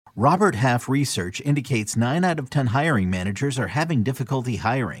Robert Half research indicates 9 out of 10 hiring managers are having difficulty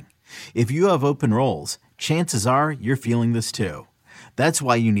hiring. If you have open roles, chances are you're feeling this too. That's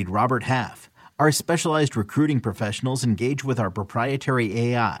why you need Robert Half. Our specialized recruiting professionals engage with our proprietary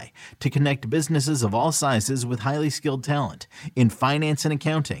AI to connect businesses of all sizes with highly skilled talent in finance and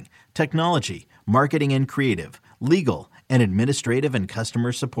accounting, technology, marketing and creative, legal, and administrative and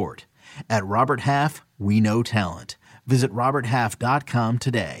customer support. At Robert Half, we know talent. Visit roberthalf.com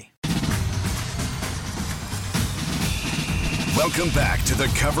today. Welcome back to the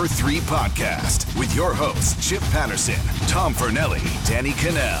Cover 3 podcast with your hosts, Chip Patterson, Tom Fornelli, Danny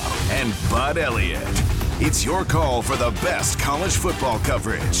Cannell, and Bud Elliott. It's your call for the best college football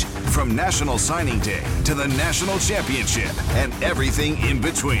coverage, from National Signing Day to the National Championship and everything in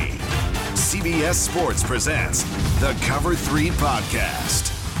between. CBS Sports presents the Cover 3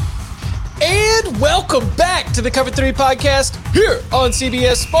 podcast. And welcome back to the Cover 3 podcast here on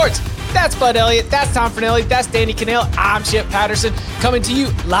CBS Sports. That's Bud Elliott, that's Tom Fornelli, that's Danny Cannell, I'm Chip Patterson, coming to you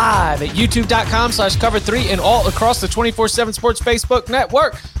live at youtube.com/cover3 and all across the 24/7 Sports Facebook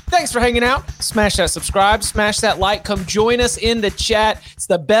network. Thanks for hanging out. Smash that subscribe, smash that like, come join us in the chat. It's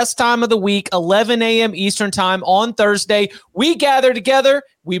the best time of the week, 11 a.m. Eastern time on Thursday. We gather together,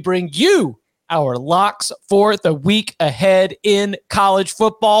 we bring you our locks for the week ahead in college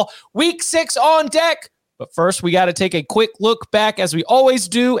football. Week 6 on deck. But first, we got to take a quick look back, as we always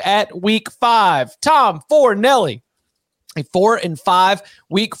do, at Week 5. Tom Fornelli, a 4-5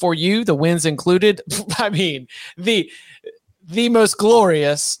 week for you, the wins included. I mean, the most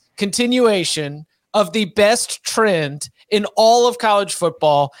glorious continuation of the best trend in all of college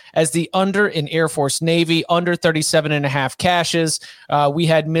football, as the under in Air Force Navy, under 37.5 caches. We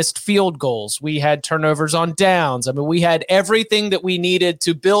had missed field goals. We had turnovers on downs. I mean, we had everything that we needed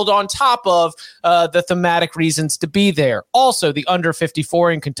to build on top of the thematic reasons to be there. Also, the under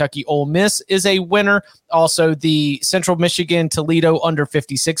 54 in Kentucky Ole Miss is a winner. Also, the Central Michigan Toledo under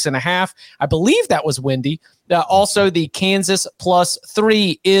 56.5. I believe that was windy. Also, the Kansas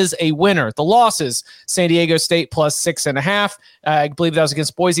 +3 is a winner. The losses, San Diego State +6.5. I believe that was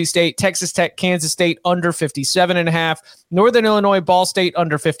against Boise State. Texas Tech, Kansas State under 57.5. Northern Illinois, Ball State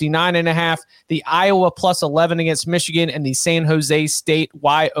under 59.5. The Iowa +11 against Michigan, and the San Jose State,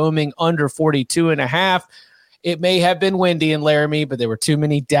 Wyoming under 42.5. It may have been windy in Laramie, but there were too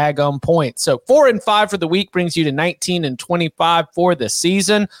many daggum points. So 4-5 for the week brings you to 19-25 for the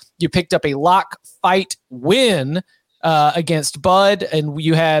season. You picked up a lock fight win against Bud, and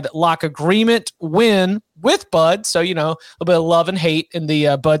you had lock agreement win with Bud. So, you know, a little bit of love and hate in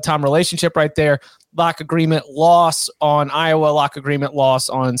the Bud-Tom relationship right there. Lock agreement loss on Iowa, lock agreement loss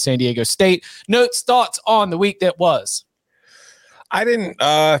on San Diego State. Notes, thoughts on the week that was? I didn't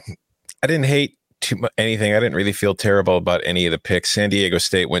hate anything. I didn't really feel terrible about any of the picks. San Diego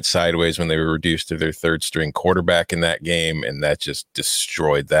State went sideways when they were reduced to their third string quarterback in that game, and that just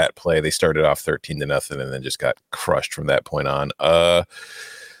destroyed that play. They started off 13-0 and then just got crushed from that point on. The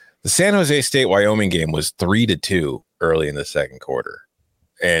San Jose State Wyoming game was 3-2 early in the second quarter,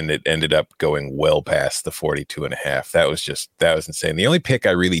 and it ended up going well past the 42.5. That was insane. The only pick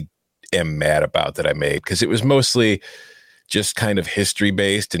I really am mad about that I made, because it was mostly just kind of history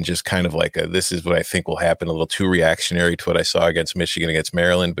based and just kind of like this is what I think will happen, a little too reactionary to what I saw against Michigan, against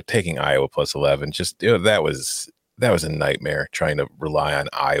Maryland, but taking Iowa +11, just, you know, that was a nightmare, trying to rely on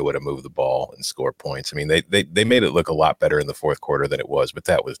Iowa to move the ball and score points. I mean, they made it look a lot better in the fourth quarter than it was, but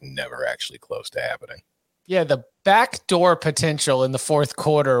that was never actually close to happening. Yeah, the backdoor potential in the fourth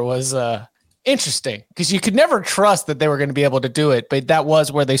quarter was interesting, because you could never trust that they were going to be able to do it, but that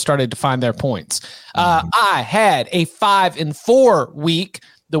was where they started to find their points. I had a 5-4 week.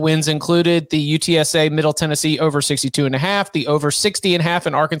 The wins included the UTSA Middle Tennessee over 62.5, the over 60.5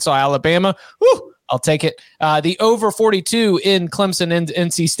 in Arkansas, Alabama. Woo! I'll take it. The over 42 in Clemson and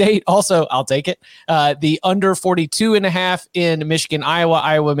NC State. Also, I'll take it. The under 42.5 in Michigan, Iowa.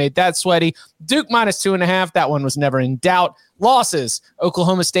 Iowa made that sweaty. Duke -2.5. That one was never in doubt. Losses,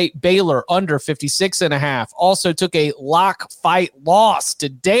 Oklahoma State, Baylor under 56.5. Also took a lock fight loss to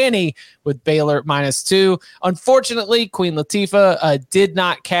Danny with Baylor -2. Unfortunately, Queen Latifah did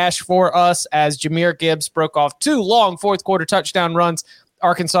not cash for us, as Jahmyr Gibbs broke off 2 long fourth quarter touchdown runs.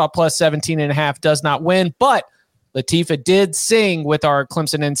 Arkansas +17.5 does not win, but Latifah did sing with our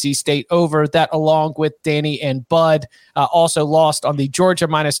Clemson NC State over. That, along with Danny and Bud, also lost on the Georgia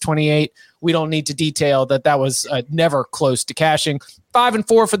 -28. We don't need to detail that was never close to cashing.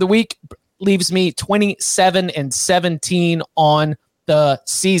 5-4 for the week leaves me 27-17 on the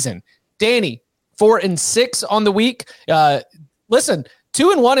season. Danny, 4-6 on the week. Listen,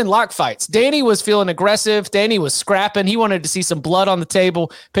 2-1 in lock fights. Danny was feeling aggressive. Danny was scrapping. He wanted to see some blood on the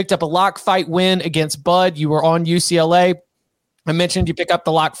table. Picked up a lock fight win against Bud. You were on UCLA. I mentioned you pick up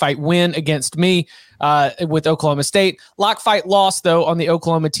the lock fight win against me with Oklahoma State. Lock fight loss, though, on the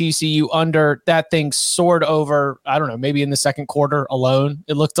Oklahoma TCU under. That thing soared over, I don't know, maybe in the second quarter alone,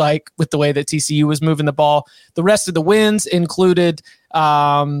 it looked like, with the way that TCU was moving the ball. The rest of the wins included,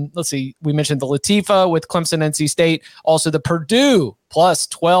 let's see, we mentioned the Latifah with Clemson, NC State. Also the Purdue plus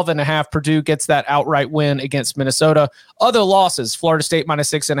 12.5. Purdue gets that outright win against Minnesota. Other losses, Florida State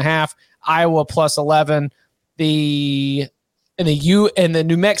minus 6.5, Iowa plus 11. And the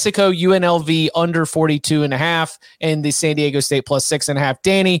New Mexico UNLV under 42.5, and the San Diego State plus 6.5.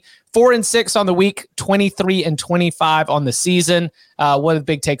 Danny, 4-6 on the week, 23-25 on the season. What are the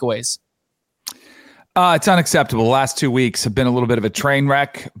big takeaways? It's unacceptable. The last 2 weeks have been a little bit of a train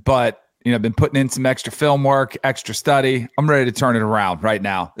wreck, but I've been putting in some extra film work, extra study. I'm ready to turn it around right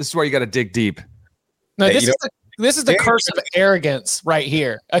now. This is where you got to dig deep. No, this is the curse of arrogance right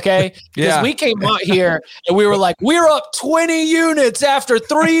here, okay? Because we came out here and we were like, we're up 20 units after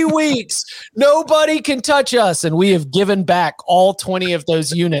 3 weeks. Nobody can touch us. And we have given back all 20 of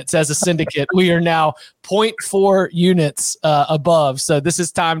those units as a syndicate. We are now 0.4 units above. So this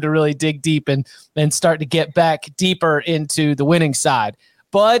is time to really dig deep and start to get back deeper into the winning side.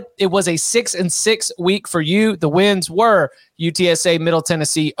 But it was a 6-6 week for you. The wins were UTSA Middle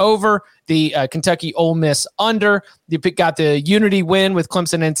Tennessee over, the Kentucky Ole Miss under. You got the Unity win with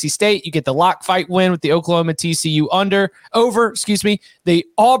Clemson NC State. You get the lock fight win with the Oklahoma TCU over. The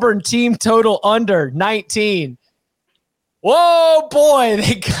Auburn team total under 19. Whoa, boy,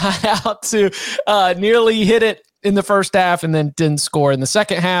 they got out to nearly hit it in the first half and then didn't score in the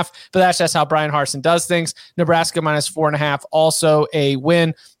second half. But that's just how Brian Harsin does things. Nebraska minus 4.5, also a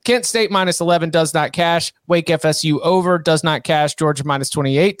win. Kent State minus 11 does not cash. Wake FSU over does not cash. Georgia minus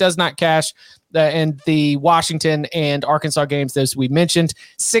 28 does not cash. And the Washington and Arkansas games, as we mentioned,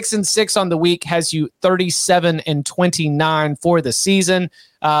 6-6 on the week has you 37-29 for the season.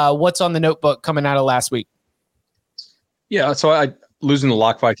 What's on the notebook coming out of last week? Yeah, so I losing the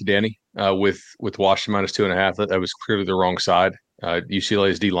lock fight to Danny with Washington minus 2.5. That was clearly the wrong side.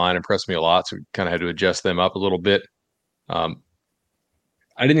 UCLA's D line impressed me a lot, so we kind of had to adjust them up a little bit. I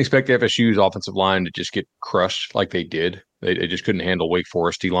didn't expect FSU's offensive line to just get crushed like they did. They just couldn't handle Wake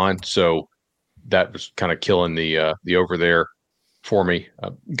Forest D line, so that was kind of killing the over there for me.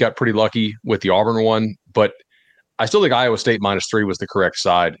 Got pretty lucky with the Auburn one, but I still think Iowa State minus 3 was the correct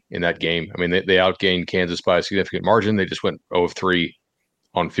side in that game. I mean, they outgained Kansas by a significant margin. They just went 0 of 3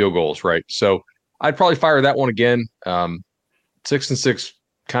 on field goals, right? So I'd probably fire that one again. 6-6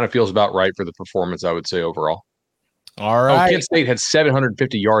 kind of feels about right for the performance, I would say, overall. All right. Kent State had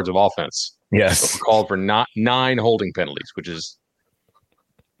 750 yards of offense. Yes. Called for 9 holding penalties, which is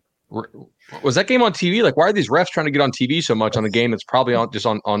was that game on TV? Like, why are these refs trying to get on TV so much on the game that's probably on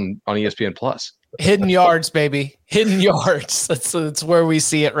ESPN Plus? Hidden yards, baby. Hidden yards. That's where we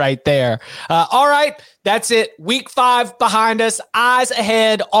see it right there. All right. That's it. Week 5 behind us. Eyes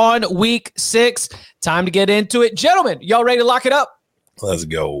ahead on week 6. Time to get into it. Gentlemen, y'all ready to lock it up? Let's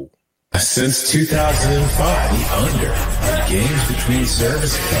go. Since 2005, the under on games between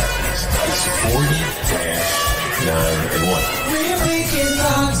service academies is 40-9-1.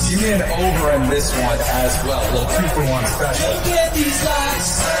 You get over in this one as well. A little 2-for-1 special.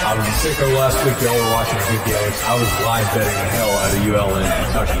 I was sicko last week. Y'all were watching a good game. I was live betting the hell out of ULN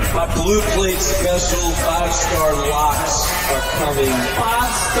Kentucky. My blue plate special 5-star locks are coming.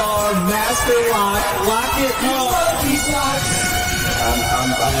 5-star master lock. Lock it up. These locks.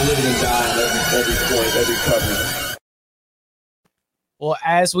 I'm living and dying every point, every cover. Well,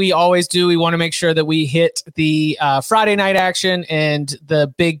 as we always do, we want to make sure that we hit the Friday night action and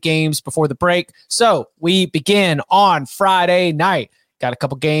the big games before the break. So we begin on Friday night. Got a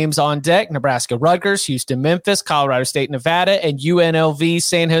couple games on deck. Nebraska, Rutgers, Houston, Memphis, Colorado State, Nevada, and UNLV,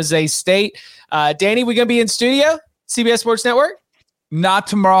 San Jose State. Danny, we going to be in studio? CBS Sports Network? Not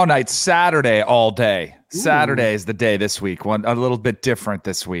tomorrow night, Saturday all day. Ooh. Saturday is the day this week. One a little bit different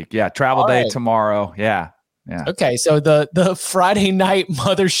this week. Yeah, travel day tomorrow. Yeah. Okay, so the Friday night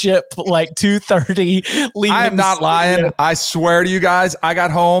mothership, like 2:30. I am not lying. I swear to you guys, I got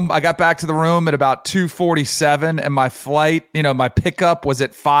home. I got back to the room at about 2:47, and my flight, my pickup was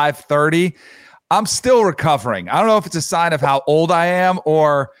at 5:30. I'm still recovering. I don't know if it's a sign of how old I am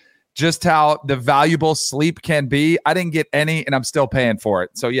or just how the valuable sleep can be. I didn't get any, and I'm still paying for it.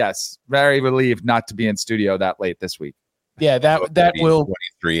 So yes, very relieved not to be in studio that late this week. Yeah, that will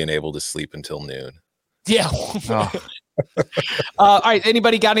 23 and able to sleep until noon. Yeah. All right.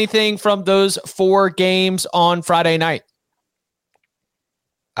 Anybody got anything from those 4 games on Friday night?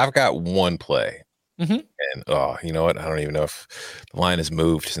 I've got one play. Mm-hmm. And you know what? I don't even know if the line has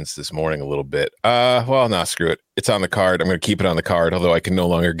moved since this morning a little bit. Well, no, screw it. It's on the card. I'm going to keep it on the card, although I can no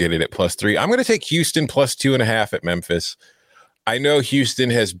longer get it at +3. I'm going to take Houston +2.5 at Memphis. I know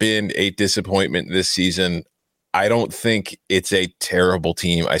Houston has been a disappointment this season. I don't think it's a terrible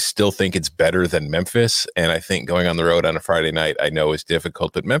team. I still think it's better than Memphis. And I think going on the road on a Friday night, I know is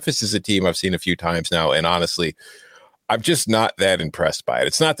difficult. But Memphis is a team I've seen a few times now. And honestly, I'm just not that impressed by it.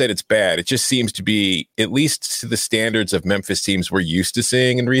 It's not that it's bad. It just seems to be, at least to the standards of Memphis teams we're used to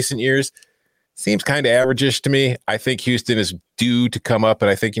seeing in recent years, seems kind of average to me. I think Houston is due to come up.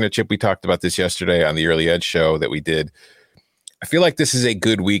 And I think, Chip, we talked about this yesterday on the Early Edge show that we did. I feel like this is a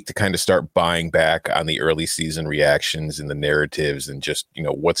good week to kind of start buying back on the early season reactions and the narratives and just,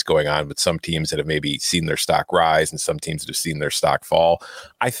 what's going on with some teams that have maybe seen their stock rise and some teams that have seen their stock fall.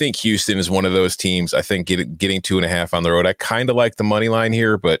 I think Houston is one of those teams. I think getting 2.5 on the road, I kind of like the money line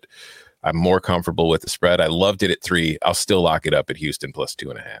here, but I'm more comfortable with the spread. I loved it at 3. I'll still lock it up at Houston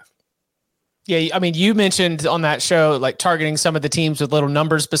 +2.5. Yeah, I mean, you mentioned on that show, like targeting some of the teams with little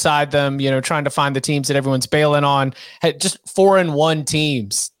numbers beside them, trying to find the teams that everyone's bailing on. Just 4-1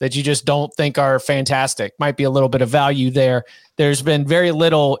 teams that you just don't think are fantastic. Might be a little bit of value there. There's been very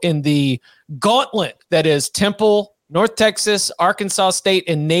little in the gauntlet that is Temple, North Texas, Arkansas State,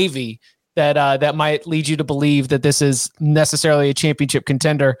 and Navy that might lead you to believe that this is necessarily a championship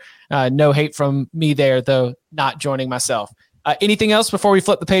contender. No hate from me there, though, not joining myself. Anything else before we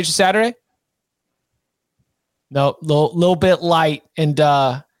flip the page to Saturday? No, little bit light, and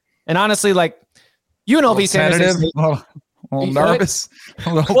honestly, like UNLV San Jose State, a little nervous,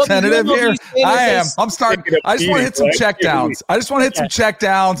 a little tentative here. I am. I'm starting. I just want to hit some checkdowns.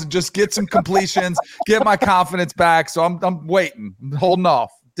 And just get some completions, get my confidence back. So I'm waiting, I'm holding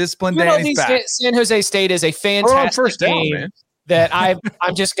off. Discipline Danny's back. San Jose State is a fantastic game. Man. That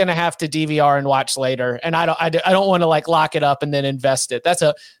I'm just gonna have to DVR and watch later, and I don't want to like lock it up and then invest it. That's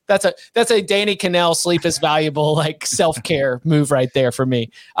a Danny Cannell sleep is valuable like self-care move right there for me.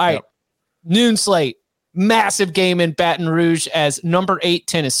 All right, noon slate, massive game in Baton Rouge as number 8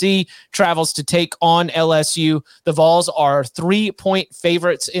 Tennessee travels to take on LSU. The Vols are 3-point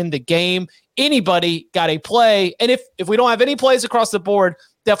favorites in the game. Anybody got a play? And if we don't have any plays across the board,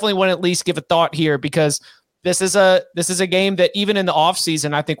 definitely want to at least give a thought here because this is a game that even in the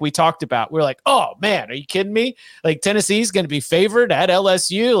offseason, I think we talked about. We're like, oh, man, are you kidding me? Like, Tennessee's going to be favored at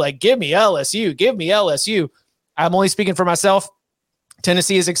LSU. Like, give me LSU. Give me LSU. I'm only speaking for myself.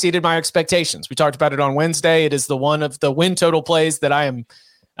 Tennessee has exceeded my expectations. We talked about it on Wednesday. It is the one of the win total plays that I am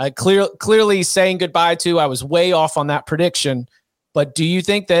clearly saying goodbye to. I was way off on that prediction. But do you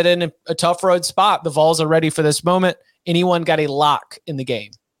think that in a tough road spot, the Vols are ready for this moment? Anyone got a lock in the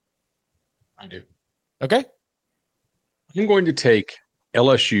game? I do. Okay. I'm going to take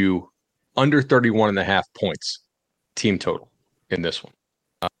LSU under 31.5 points team total in this one.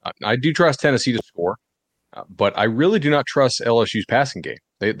 I do trust Tennessee to score, but I really do not trust LSU's passing game.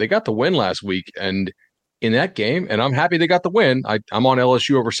 They got the win last week, and in that game, and I'm happy they got the win. I'm on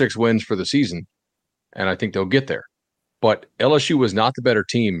LSU over 6 wins for the season, and I think they'll get there. But LSU was not the better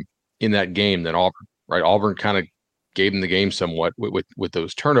team in that game than Auburn, right? Auburn kind of gave them the game somewhat with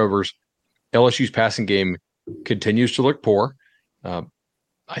those turnovers. LSU's passing game continues to look poor.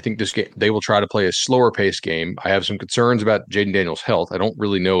 I think this game they will try to play a slower pace game. I have some concerns about Jaden Daniels' health. I don't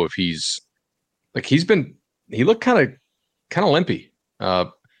really know if he looked kind of limpy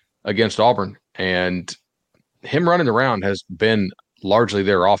against Auburn, and him running around has been largely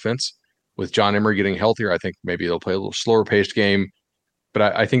their offense. With John Emery getting healthier, I think maybe they'll play a little slower paced game,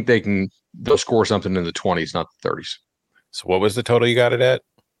 but I think they'll score something in the 20s, not the 30s. So what was the total you got it at?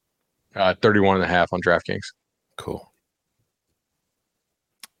 31.5 on DraftKings. Cool.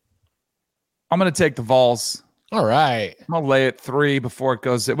 I'm going to take the Vols. All right. I'm going to lay it 3 before it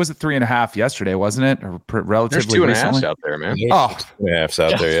goes. It was at 3.5 yesterday, wasn't it? Or relatively There's 2.5 out there, man. Oh,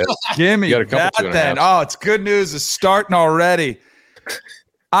 2.5 out there, yeah. Give me that then. Oh, it's good news. It's starting already.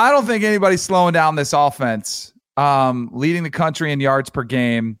 I don't think anybody's slowing down this offense. Leading the country in yards per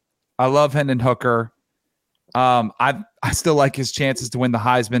game. I love Hendon Hooker. I still like his chances to win the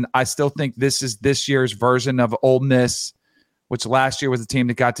Heisman. I still think this is this year's version of Ole Miss, which last year was a team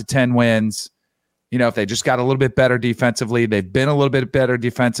that got to 10 wins. If they just got a little bit better defensively, they've been a little bit better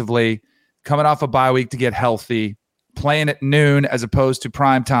defensively, coming off a bye week to get healthy, playing at noon as opposed to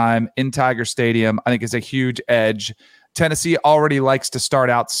prime time in Tiger Stadium, I think is a huge edge. Tennessee already likes to start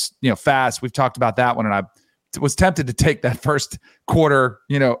out, fast. We've talked about that one, and I was tempted to take that first quarter,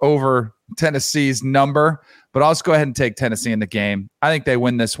 over Tennessee's number, but I'll just go ahead and take Tennessee in the game. I think they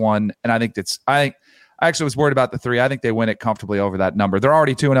win this one, and I think I actually was worried about the 3. I think they win it comfortably over that number. They're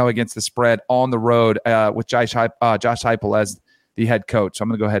already 2-0 against the spread on the road with Josh Heupel as the head coach. So I'm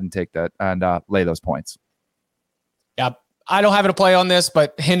going to go ahead and take that and lay those points. Yeah, I don't have a play on this,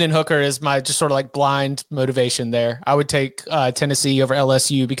 but Hendon Hooker is my just sort of like blind motivation there. I would take Tennessee over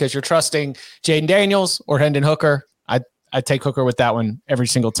LSU because you're trusting Jaden Daniels or Hendon Hooker. I'd take Hooker with that one every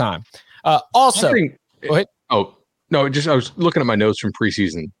single time. Also, go ahead. Oh, no, I was looking at my notes from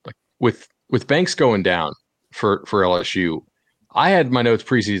preseason. Like with Banks going down for LSU, I had my notes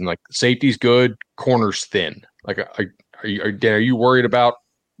preseason like safety's good, corners thin. Like, are you worried about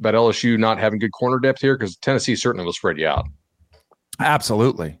LSU not having good corner depth here? Because Tennessee certainly will spread you out.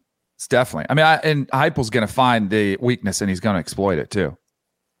 Absolutely, it's definitely. I mean, and Heupel's going to find the weakness and he's going to exploit it too.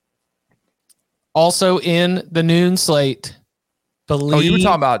 Also in the noon slate, you were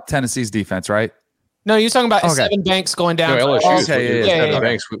talking about Tennessee's defense, right? No, you're talking about Seven Banks going down. No, LSU. Seven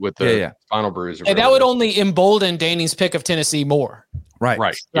Banks with the spinal bruise. And that would only embolden Danny's pick of Tennessee more.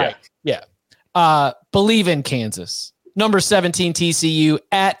 Right. Yeah. Believe in Kansas. Number 17 TCU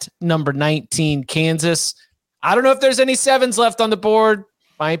at number 19 Kansas. I don't know if there's any 7s left on the board.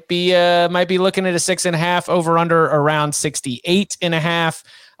 Might be looking at a 6.5 over under around 68.5.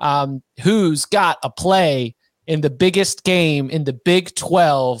 Who's got a play in the biggest game in the Big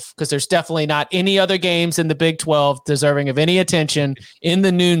 12? Because there's definitely not any other games in the Big 12 deserving of any attention in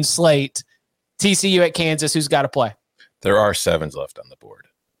the noon slate. TCU at Kansas. Who's got a play? There are 7s left on the board.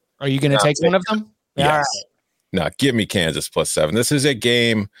 Are you going to take one of them? Yes. All right. No, give me Kansas +7. This is a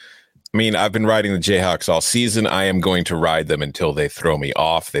game. I mean, I've been riding the Jayhawks all season. I am going to ride them until they throw me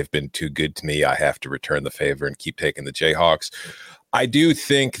off. They've been too good to me. I have to return the favor and keep taking the Jayhawks. I do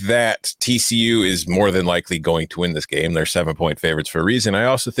think that TCU is more than likely going to win this game. They're 7-point favorites for a reason. I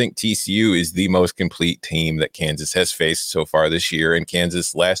also think TCU is the most complete team that Kansas has faced so far this year. And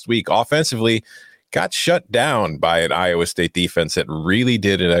Kansas last week offensively got shut down by an Iowa State defense that really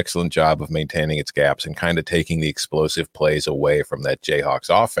did an excellent job of maintaining its gaps and kind of taking the explosive plays away from that Jayhawks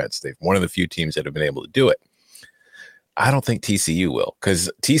offense. They're one of the few teams that have been able to do it. I don't think TCU will,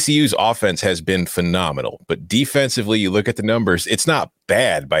 because TCU's offense has been phenomenal. But defensively, you look at the numbers, it's not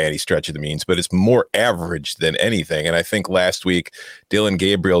bad by any stretch of the means, but it's more average than anything. And I think last week, Dillon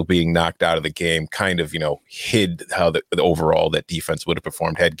Gabriel being knocked out of the game kind of, hid how the overall that defense would have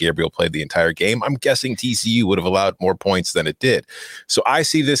performed had Gabriel played the entire game. I'm guessing TCU would have allowed more points than it did. So I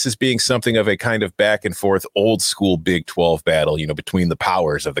see this as being something of a kind of back and forth old school Big 12 battle, between the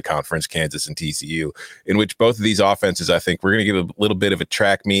powers of the conference, Kansas and TCU, in which both of these offenses, I think we're going to get a little bit of a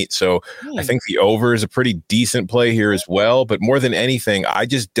track meet. So I think the over is a pretty decent play here as well. But more than anything, I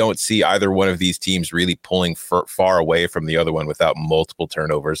just don't see either one of these teams really pulling far away from the other one without multiple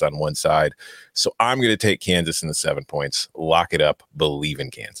turnovers on one side. So I'm going to take Kansas in the 7 points. Lock it up. Believe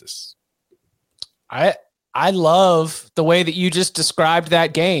in Kansas. I love the way that you just described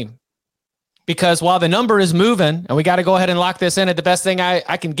that game, because while the number is moving and we got to go ahead and lock this in at the best thing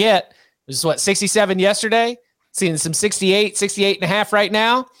I can get, this is 67 yesterday, seeing some 68.5 right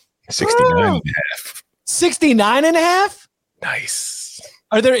now. 69.5. 69.5? Nice.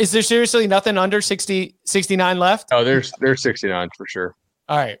 Is there seriously nothing under 69 left? Oh, there's 69 for sure.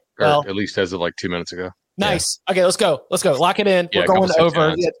 All right. Well, at least as of like 2 minutes ago. Nice. Yeah. Okay, let's go. Lock it in. Yeah, we're going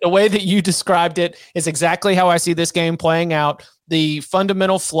over. The way that you described it is exactly how I see this game playing out. The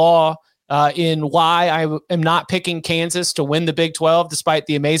fundamental flaw in why I am not picking Kansas to win the Big 12, despite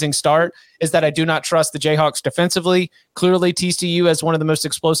the amazing start, is that I do not trust the Jayhawks defensively. Clearly, TCU has one of the most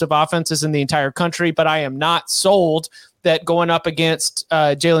explosive offenses in the entire country, but I am not sold that going up against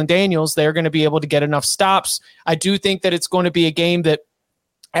Jalen Daniels, they're going to be able to get enough stops. I do think that it's going to be a game that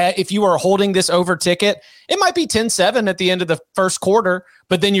if you are holding this over ticket, it might be 10-7 at the end of the first quarter,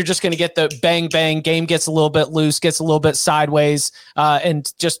 but then you're just going to get the bang, bang. Game gets a little bit loose, gets a little bit sideways,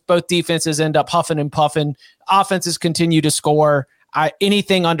 and just both defenses end up huffing and puffing. Offenses continue to score.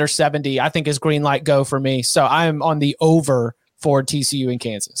 Anything under 70, I think, is green light go for me. So I'm on the over for TCU in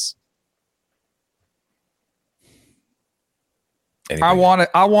Kansas. I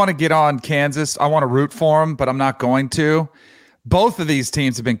want to get on Kansas. I want to root for them, but I'm not going to. Both of these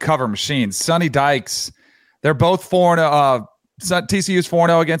teams have been cover machines. Sonny Dykes, they're both 4-0. TCU's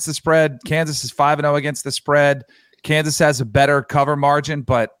 4-0 against the spread. Kansas is 5-0 against the spread. Kansas has a better cover margin,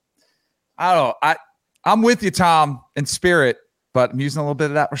 but I don't know. I'm with you, Tom, in spirit, but I'm using a little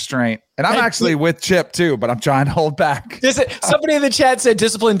bit of that restraint. And I'm actually with Chip too, but I'm trying to hold back. Somebody in the chat said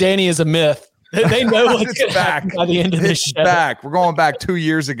discipline Danny is a myth. They know what's going to happen by the end of this show. Back. We're going back 2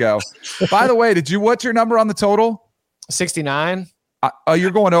 years ago. By the way, what's your number on the total? 69.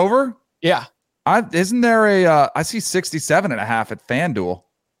 You're going over? Yeah. Isn't there I see 67.5 at FanDuel.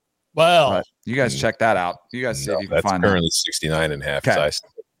 Well, You guys check that out. You guys see if you can find that. Currently 69.5. Okay.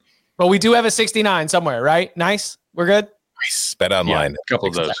 But we do have a 69 somewhere, right? Nice. We're good. Nice. Bet online. A couple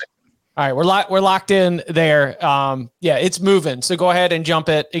of those. All right, we're locked in there. It's moving. So go ahead and jump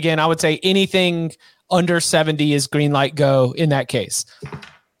it. Again, I would say anything under 70 is green light go in that case.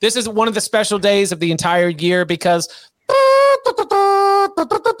 This is one of the special days of the entire year because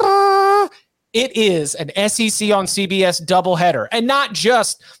it is an SEC on CBS doubleheader. And not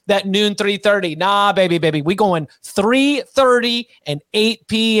just that noon 3:30. Nah, baby. We going 3:30 and 8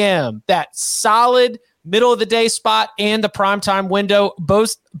 p.m. That solid middle of the day spot and the primetime window,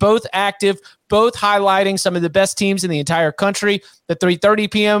 both active, both highlighting some of the best teams in the entire country. The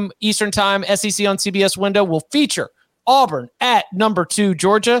 3:30 p.m. Eastern time SEC on CBS window will feature Auburn at number 2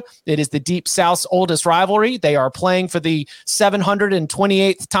 Georgia. It is the Deep South's oldest rivalry. They are playing for the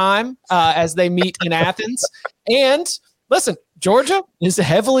 728th time as they meet in Athens. And listen, Georgia is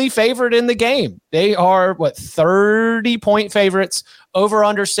heavily favored in the game. They are 30-point favorites. Over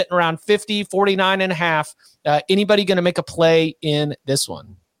under sitting around 50, 49.5. Anybody going to make a play in this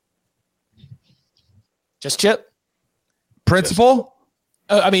one? Just Chip? Principal?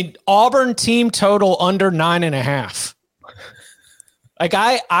 Auburn team total under 9.5. Like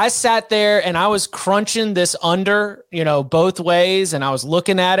I sat there and I was crunching this under, both ways, and I was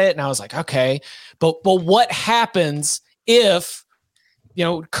looking at it and I was like, okay, but what happens if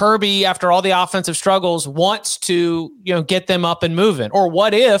Kirby, after all the offensive struggles, wants to, get them up and moving? Or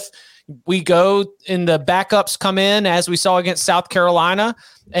what if we go and the backups come in, as we saw against South Carolina,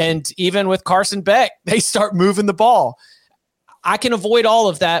 and even with Carson Beck, they start moving the ball? I can avoid all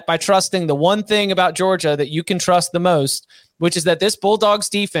of that by trusting the one thing about Georgia that you can trust the most, which is that this Bulldogs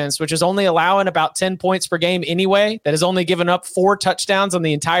defense, which is only allowing about 10 points per game anyway, that has only given up 4 touchdowns on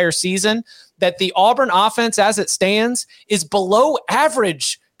the entire season, that the Auburn offense as it stands is below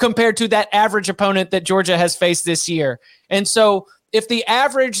average compared to that average opponent that Georgia has faced this year. And so if the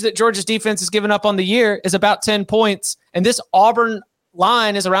average that Georgia's defense has given up on the year is about 10 points and this Auburn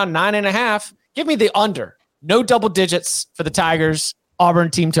line is around 9.5, give me the under. No double digits for the Tigers. Auburn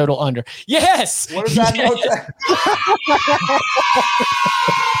team total under. Yes. What does that note say?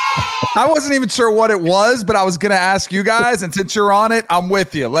 I wasn't even sure what it was, but I was going to ask you guys, and since you're on it, I'm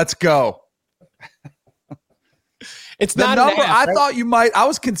with you. Let's go. It's the not number. Half, I right? thought you might. I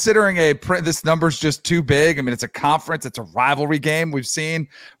was considering this number's just too big. I mean, it's a conference. It's a rivalry game we've seen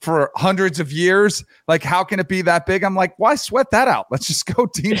for hundreds of years. Like, how can it be that big? I'm like, why sweat that out? Let's just go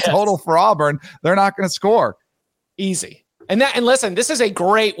team total for Auburn. They're not going to score. Easy. And listen, this is a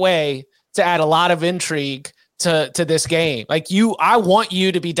great way to add a lot of intrigue to this game. I want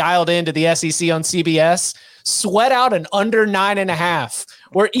you to be dialed into the SEC on CBS. Sweat out an under 9.5,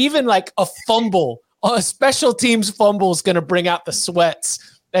 where even like a fumble, a special teams fumble is going to bring out the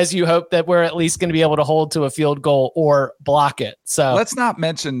sweats, as you hope that we're at least going to be able to hold to a field goal or block it. So let's not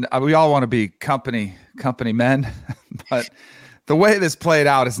mention, we all want to be company men, but the way this played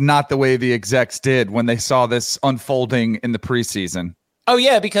out is not the way the execs did when they saw this unfolding in the preseason. Oh,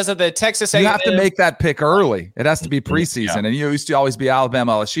 yeah, because of the Texas A&M. You have to make that pick early. It has to be preseason. Yeah. And you used to always be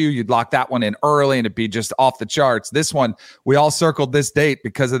Alabama, LSU. You'd lock that one in early and it'd be just off the charts. This one, we all circled this date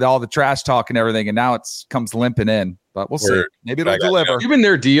because of all the trash talk and everything, and now it comes limping in. But we'll see. Maybe it'll deliver. Given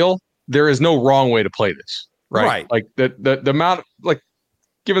their deal, there is no wrong way to play this, right? Like the amount, like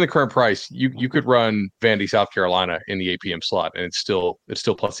given the current price, you could run Vandy, South Carolina in the 8 p.m. slot, and it's still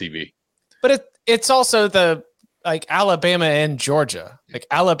plus EV. But it's also the like Alabama and Georgia,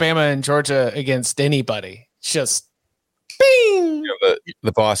 against anybody. It's just bing.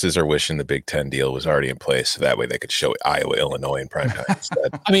 The bosses are wishing the Big Ten deal was already in place, so that way they could show Iowa, Illinois in prime time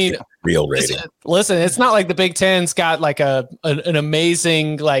instead. I mean, real rating. Listen, it's not like the Big Ten's got like an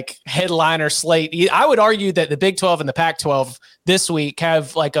amazing like headliner slate. I would argue that the Big 12 and the Pac-12 this week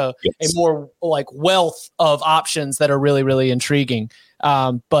have like a more like wealth of options that are really, really intriguing.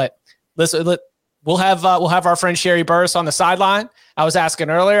 But listen, we'll have our friend Sherry Burris on the sideline. I was asking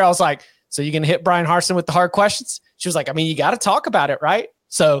earlier, I was like, so you can hit Brian Harsin with the hard questions? She was like, I mean, you got to talk about it, right?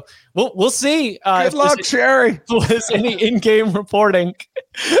 So we'll see. Good luck, Sherry. If there's any in-game reporting.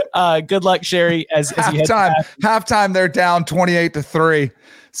 Good luck, Sherry. As halftime, they're down 28-3.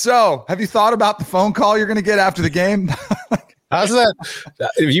 So have you thought about the phone call you're going to get after the game? How's that?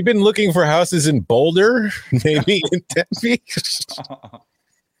 Have you been looking for houses in Boulder? Maybe in Tempe?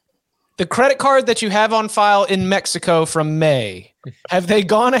 The credit card that you have on file in Mexico from May, have they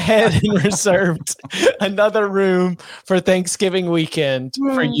gone ahead and reserved another room for Thanksgiving weekend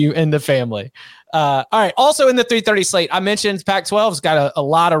for you and the family? All right. Also in the 3:30 slate, I mentioned Pac-12's got a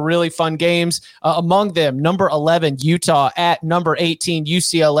lot of really fun games. Among them, number 11, Utah at number 18,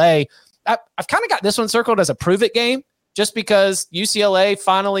 UCLA. I've kind of got this one circled as a prove it game, just because UCLA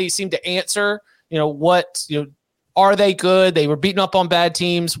finally seemed to answer, are they good? They were beating up on bad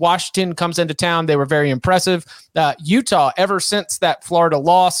teams. Washington comes into town. They were very impressive. Utah, ever since that Florida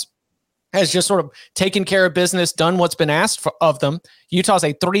loss, has just sort of taken care of business, done what's been asked of them. Utah's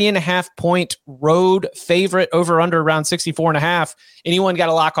a 3.5 point road favorite, over under around 64.5. Anyone got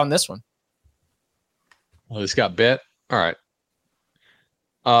a lock on this one? Well, this got bet. All right.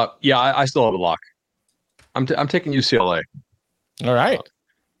 I still have a lock. I'm taking UCLA. All right.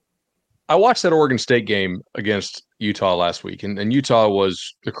 I watched that Oregon State game against Utah last week, and Utah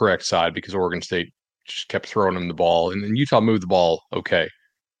was the correct side because Oregon State just kept throwing them the ball, and Utah moved the ball okay.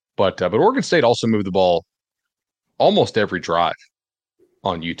 But Oregon State also moved the ball almost every drive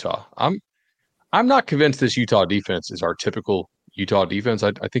on Utah. I'm not convinced this Utah defense is our typical Utah defense.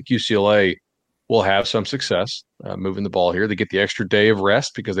 I think UCLA will have some success moving the ball here. They get the extra day of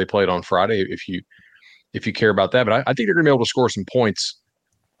rest because they played on Friday, if you care about that. But I think they're going to be able to score some points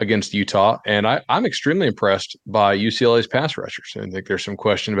against Utah. And I'm extremely impressed by UCLA's pass rushers. I think there's some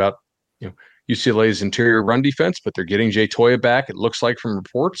question about UCLA's interior run defense, but they're getting Jay Toya back, it looks like, from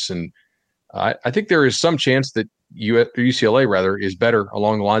reports. And I think there is some chance that UCLA is better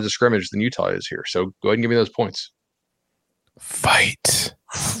along the lines of scrimmage than Utah is here. So go ahead and give me those points. Fight.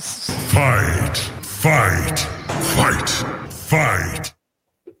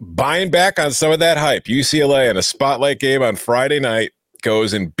 Buying back on some of that hype. UCLA in a spotlight game on Friday night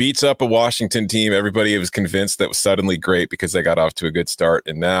goes and beats up a Washington team. Everybody was convinced that was suddenly great because they got off to a good start.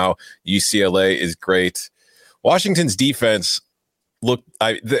 And now UCLA is great. Washington's defense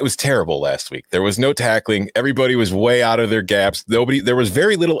it was terrible last week. There was no tackling. Everybody was way out of their gaps. There was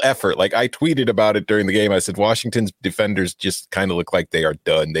very little effort. Like, I tweeted about it during the game. I said, Washington's defenders just kind of look like they are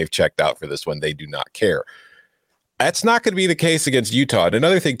done. They've checked out for this one. They do not care. That's not going to be the case against Utah. And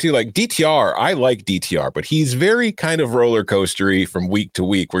another thing too, like DTR, I like DTR, but he's very kind of roller coastery from week to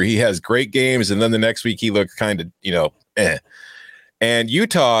week, where he has great games and then the next week he looks kind of, And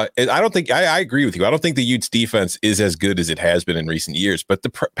Utah, I agree with you. I don't think the Utes defense is as good as it has been in recent years, but the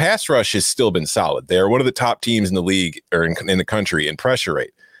pass rush has still been solid. They are one of the top teams in the league or in the country in pressure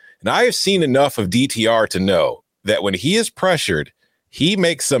rate. And I have seen enough of DTR to know that when he is pressured, he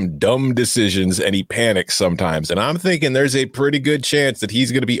makes some dumb decisions and he panics sometimes. And I'm thinking there's a pretty good chance that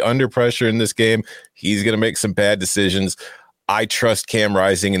he's going to be under pressure in this game. He's going to make some bad decisions. I trust Cam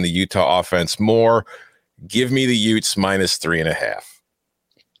Rising in the Utah offense more. Give me the Utes minus 3.5.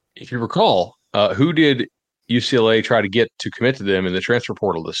 If you recall, who did UCLA try to get to commit to them in the transfer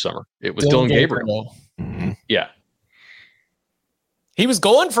portal this summer? It was Dylan Gabriel. Mm-hmm. Yeah. He was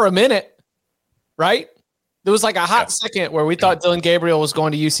going for a minute, right? There was like a hot second where we thought Dylan Gabriel was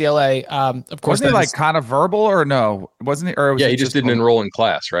going to UCLA. Of course, wasn't he like kind of verbal or no? Wasn't he? Or was he just didn't enroll in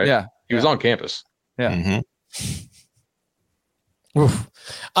class, right? Yeah, he was on campus. Yeah.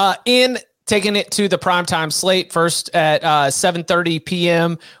 Mm-hmm. In taking it to the primetime slate, first at 7:30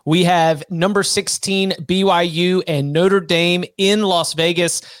 p.m., we have number 16 BYU and Notre Dame in Las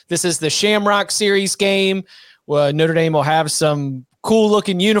Vegas. This is the Shamrock Series game. Notre Dame will have some cool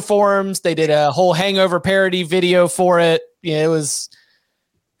looking uniforms. They did a whole Hangover parody video for it. Yeah, it was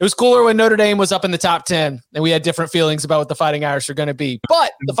cooler when Notre Dame was up in the top 10 and we had different feelings about what the Fighting Irish are going to be.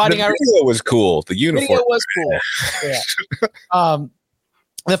 But the Fighting Irish was cool. The uniform was cool. Yeah.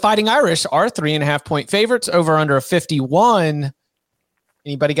 The Fighting Irish are 3.5 point favorites, over under a 51.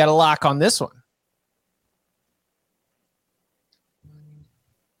 Anybody got a lock on this one?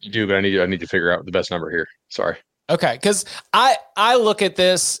 You do, but I need to figure out the best number here. Sorry. Okay, because I look at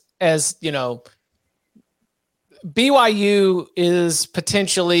this as, BYU is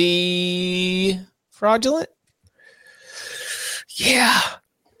potentially fraudulent. Yeah.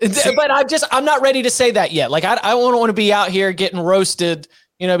 But I'm not ready to say that yet. Like, I don't want to be out here getting roasted,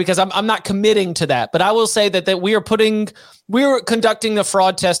 because I'm not committing to that. But I will say that we are conducting the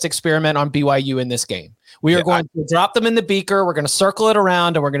fraud test experiment on BYU in this game. We are going to drop them in the beaker. We're going to circle it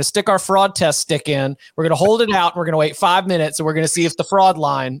around and we're going to stick our fraud test stick in. We're going to hold it out. And we're going to wait 5 minutes and we're going to see if the fraud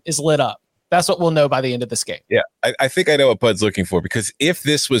line is lit up. That's what we'll know by the end of this game. Yeah, I think I know what Bud's looking for, because if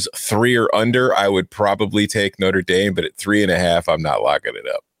this was 3 or under, I would probably take Notre Dame. But at 3.5, I'm not locking it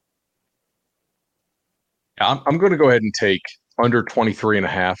up. I'm going to go ahead and take under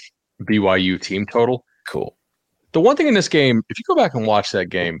 23.5 BYU team total. Cool. The one thing in this game, if you go back and watch that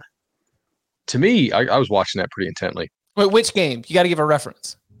game, to me, I was watching that pretty intently. Wait, which game? You got to give a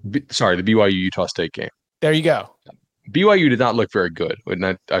reference. The BYU Utah State game. There you go. BYU did not look very good, and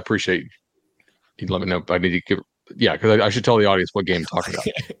I appreciate you let me know. I need to give, because I should tell the audience what game I'm talking about.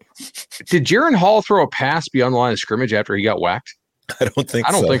 Did Jaron Hall throw a pass beyond the line of scrimmage after he got whacked? I don't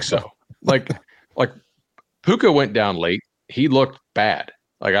think so. Like Puka went down late. He looked bad.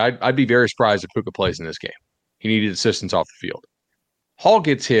 Like I'd be very surprised if Puka plays in this game. He needed assistance off the field. Hall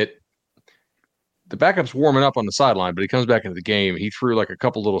gets hit. The backup's warming up on the sideline, but he comes back into the game. He threw like a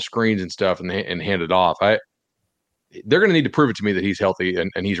couple little screens and stuff and handed off. They're going to need to prove it to me that he's healthy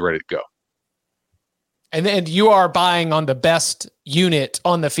and he's ready to go. And then you are buying on the best unit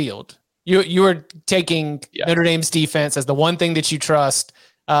on the field. You are taking Notre Dame's defense as the one thing that you trust.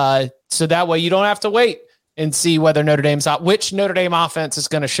 So that way you don't have to wait and see whether which Notre Dame offense is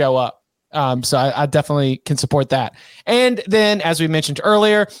going to show up. So I definitely can support that. And then, as we mentioned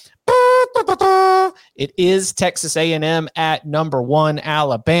earlier, it is Texas A&M at number 1,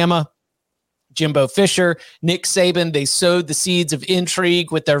 Alabama. Jimbo Fisher, Nick Saban, they sowed the seeds of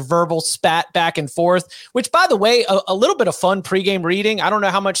intrigue with their verbal spat back and forth, which, by the way, a little bit of fun pregame reading. I don't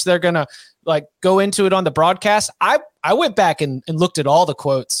know how much they're going to go into it on the broadcast. I went back and looked at all the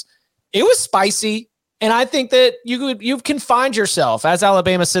quotes. It was spicy. And I think that you can find yourself, as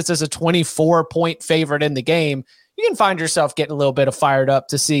Alabama sits as a 24-point favorite in the game, you can find yourself getting a little bit of fired up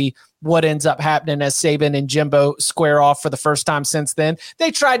to see what ends up happening as Saban and Jimbo square off for the first time since then. They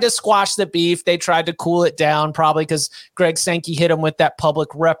tried to squash the beef. They tried to cool it down, probably because Greg Sankey hit him with that public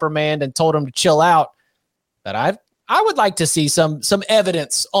reprimand and told him to chill out. But I would like to see some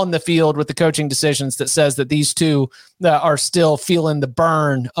evidence on the field with the coaching decisions that says that these two are still feeling the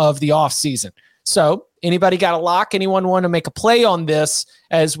burn of the offseason. So anybody got a lock? Anyone want to make a play on this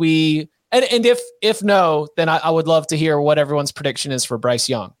as we – and if no, then I would love to hear what everyone's prediction is for Bryce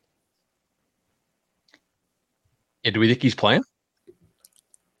Young. And do we think he's playing?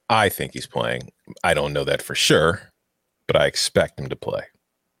 I think he's playing. I don't know that for sure, but I expect him to play.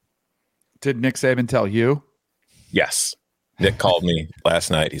 Did Nick Saban tell you? Yes. Nick called me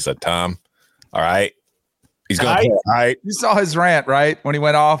last night. He said, Tom, all right. He's going to play. All right. You saw his rant, right? When he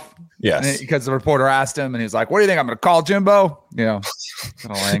went off? Yes. Because the reporter asked him, and he was like, what do you think? I'm going to call Jimbo? You know, a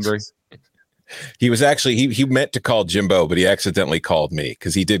little angry. He was actually, he meant to call Jimbo, but he accidentally called me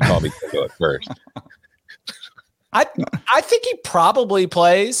because he did call me Jimbo at first. I think he probably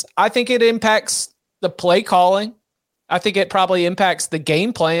plays. I think it impacts the play calling. I think it probably impacts the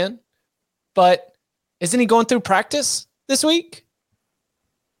game plan. But isn't he going through practice this week?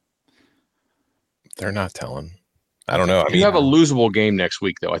 They're not telling. I don't know. I mean, you have a losable game next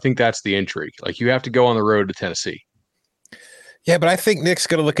week, though. I think that's the intrigue. Like, you have to go on the road to Tennessee. Yeah, but I think Nick's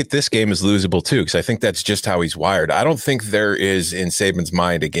going to look at this game as losable, too, because I think that's just how he's wired. I don't think there is, in Saban's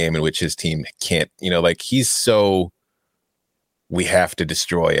mind, a game in which his team can't, he's so we have to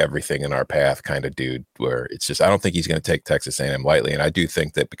destroy everything in our path kind of dude, where it's just, I don't think he's going to take Texas A&M lightly. And I do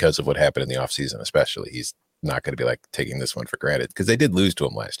think that because of what happened in the offseason, especially, he's not going to be like taking this one for granted because they did lose to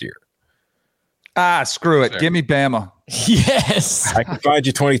him last year. Screw it. Sure. Give me Bama. Yes. I can find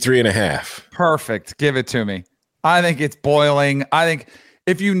you 23.5. Perfect. Give it to me. I think it's boiling. I think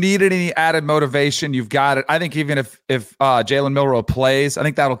if you needed any added motivation, you've got it. I think even if Jalen Milroe plays, I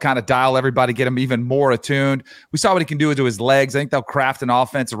think that'll kind of dial everybody, get him even more attuned. We saw what he can do to his legs. I think they'll craft an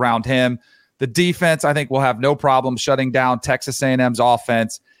offense around him. The defense, I think, will have no problem shutting down Texas A&M's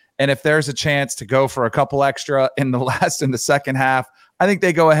offense. And if there's a chance to go for a couple extra in the second half, I think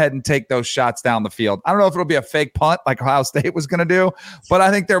they go ahead and take those shots down the field. I don't know if it'll be a fake punt like Ohio State was going to do, but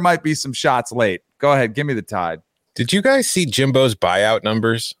I think there might be some shots late. Go ahead. Give me the Tide. Did you guys see Jimbo's buyout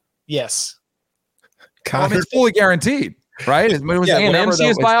numbers? Yes. It's fully guaranteed, right? A&M see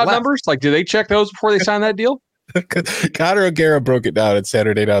his buyout numbers? Like, do they check those before they sign that deal? Connor O'Gara broke it down at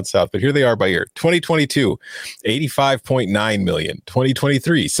Saturday Down South, but here they are by year. 2022, $85.9 million.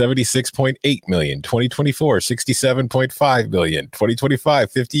 2023, $76.8 million. 2024, $67.5 million. 2025,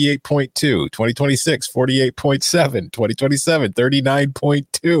 $58.2. 2026, $48.7. 2027,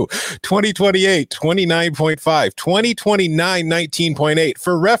 $39.2. 2028, $29.5. 2029, $19.8.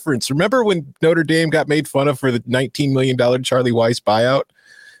 For reference, remember when Notre Dame got made fun of for the $19 million Charlie Weiss buyout?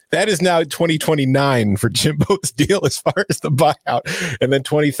 That is now 2029 for Jimbo's deal as far as the buyout. And then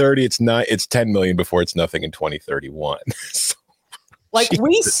 2030, it's $10 million before it's nothing in 2031. So, like Jesus.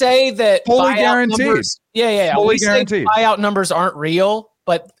 We say that fully buyout guaranteed. Numbers, yeah. Fully we guaranteed. Say buyout numbers aren't real,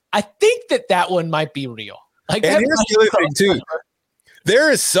 but I think that one might be real. Like, and here's the other thing too.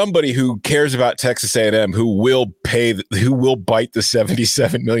 There is somebody who cares about Texas A&M who will bite the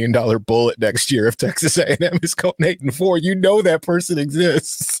 $77 million bullet next year if Texas A&M is going 8-4. You know that person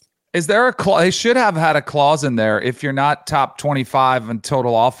exists. Is there a clause? They should have had a clause in there if you're not top 25 in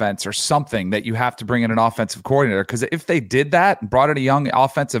total offense or something that you have to bring in an offensive coordinator. Because if they did that and brought in a young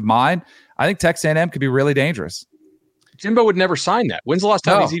offensive mind, I think Texas A&M could be really dangerous. Jimbo would never sign that. When's the last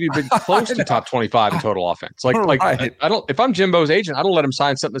time he's even been close to top 25 in total offense? I don't. If I'm Jimbo's agent, I don't let him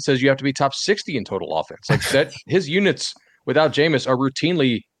sign something that says you have to be top 60 in total offense. Like that, his units without Jameis are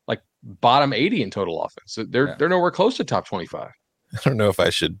routinely like bottom 80 in total offense. So they're nowhere close to top 25. I don't know if I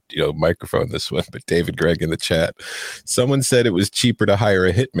should, microphone this one, but David Gregg in the chat, someone said it was cheaper to hire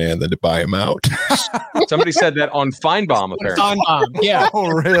a hitman than to buy him out. Somebody said that on Feinbaum, apparently. Feinbaum, yeah. Oh,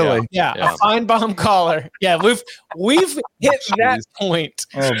 really? Yeah. A Feinbaum caller. Yeah, we've hit that point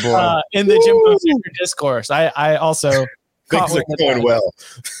in the Jimbo Fisher discourse. I also things are going well.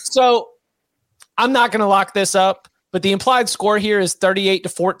 So I'm not going to lock this up, but the implied score here is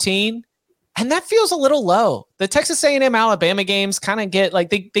 38-14. And that feels a little low. The Texas A&M Alabama games kind of get like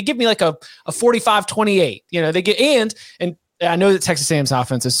they give me like a 45-28. They get and I know that Texas A&M's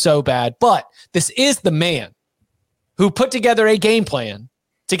offense is so bad, but this is the man who put together a game plan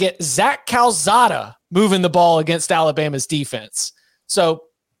to get Zach Calzada moving the ball against Alabama's defense. So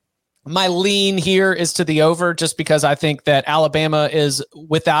my lean here is to the over, just because I think that Alabama is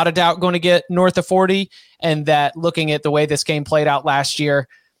without a doubt going to get north of 40, and that looking at the way this game played out last year,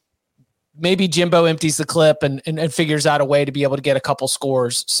 maybe Jimbo empties the clip and figures out a way to be able to get a couple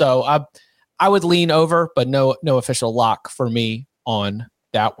scores. So I would lean over, but no official lock for me on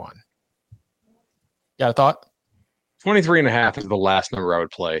that one. Got a thought? 23.5 is the last number I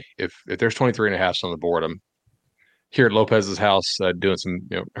would play. If there's 23.5 on the board, I'm here at Lopez's house doing some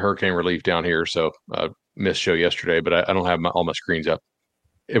hurricane relief down here. So missed show yesterday, but I don't have all my screens up.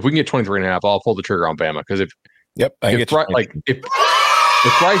 If we can get 23.5, I'll pull the trigger on Bama, because if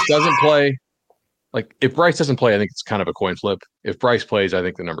Bryce doesn't play, I think it's kind of a coin flip. If Bryce plays, I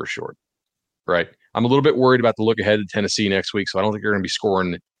think the number's short, right? I'm a little bit worried about the look ahead to Tennessee next week, so I don't think they're going to be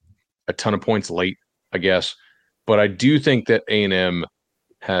scoring a ton of points late, I guess. But I do think that A&M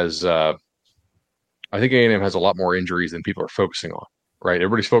has a lot more injuries than people are focusing on, right?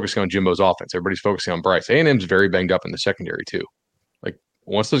 Everybody's focusing on Jimbo's offense. Everybody's focusing on Bryce. A&M's very banged up in the secondary too. Like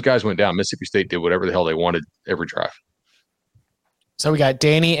once those guys went down, Mississippi State did whatever the hell they wanted every drive. So we got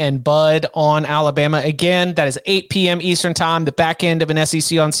Danny and Bud on Alabama. Again, that is 8 p.m. Eastern time, the back end of an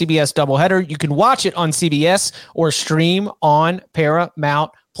SEC on CBS doubleheader. You can watch it on CBS or stream on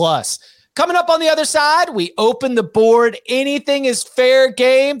Paramount Plus. Coming up on the other side, we open the board. Anything is fair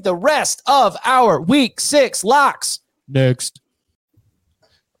game. The rest of our Week 6 locks next.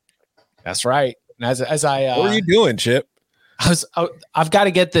 That's right. As I what are you doing, Chip? I've got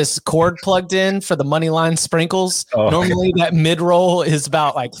to get this cord plugged in for the money line sprinkles. Normally that mid roll is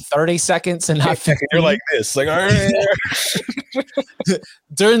about like 30 seconds and not 15. You're like this, like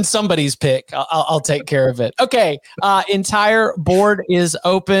during somebody's pick. I'll take care of it. Okay. Entire board is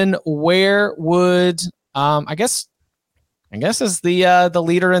open. Where would I guess as the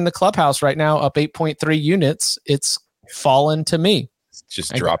leader in the clubhouse right now, up 8.3 units. It's fallen to me.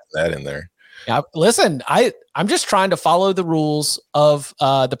 Just drop that in there. Yeah, listen, I'm just trying to follow the rules of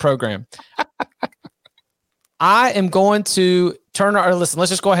the program. I am going to listen,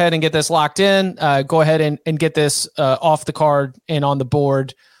 let's just go ahead and get this locked in. Go ahead and get this off the card and on the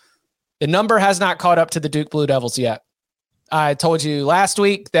board. The number has not caught up to the Duke Blue Devils yet. I told you last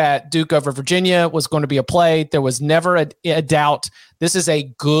week that Duke over Virginia was going to be a play. There was never a doubt. This is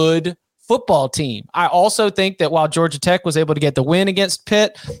a good football team. I also think that while Georgia Tech was able to get the win against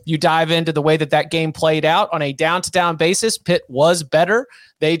Pitt, you dive into the way that game played out on a down-to-down basis. Pitt was better.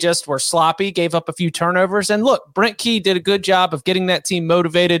 They just were sloppy, gave up a few turnovers. And look, Brent Key did a good job of getting that team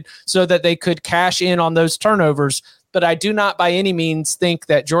motivated so that they could cash in on those turnovers. But I do not by any means think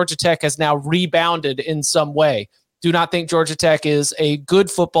that Georgia Tech has now rebounded in some way. Do not think Georgia Tech is a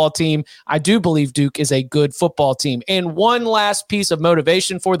good football team. I do believe Duke is a good football team. And one last piece of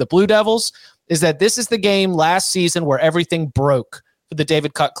motivation for the Blue Devils is that this is the game last season where everything broke for the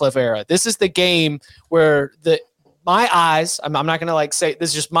David Cutcliffe era. This is the game where my eyes, I'm not going to say, this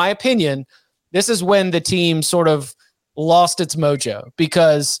is just my opinion. This is when the team sort of lost its mojo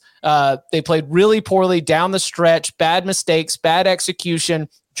because they played really poorly down the stretch, bad mistakes, bad execution.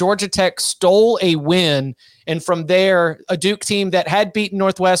 Georgia Tech stole a win. And from there, a Duke team that had beaten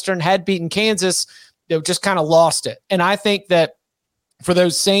Northwestern, had beaten Kansas, they just kind of lost it. And I think that for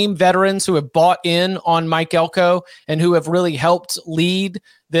those same veterans who have bought in on Mike Elko and who have really helped lead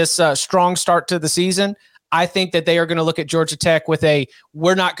this strong start to the season, I think that they are going to look at Georgia Tech with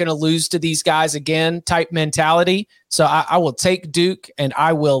we're not going to lose to these guys again type mentality. So I will take Duke and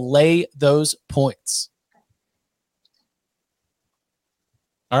I will lay those points.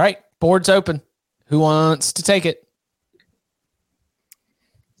 All right, board's open. Who wants to take it?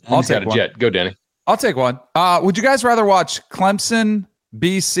 I'll take one. Jet. Go, Danny. I'll take one. Would you guys rather watch Clemson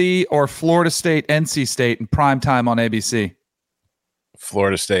BC or Florida State, NC State in prime time on ABC?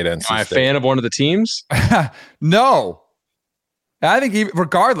 Florida State, NC State. Am I a fan of one of the teams? No. I think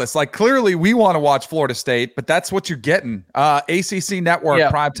regardless, like clearly we want to watch Florida State, but that's what you're getting. ACC Network,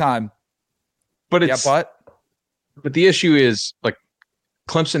 prime time. But but the issue is like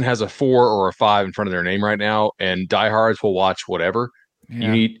Clemson has a 4 or a 5 in front of their name right now, and diehards will watch whatever. Yeah.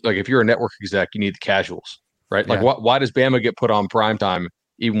 You need, like, if you're a network exec, you need the casuals, right? Like, why does Bama get put on primetime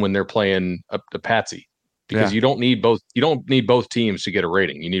even when they're playing the Patsy? Because you don't need both. You don't need both teams to get a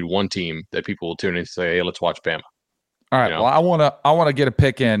rating. You need one team that people will tune in and say, "Hey, let's watch Bama." All right. Well, I want to get a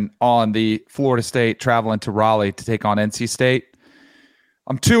pick in on the Florida State traveling to Raleigh to take on NC State.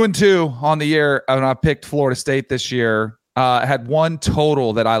 I'm 2-2 on the year, and I picked Florida State this year. I had one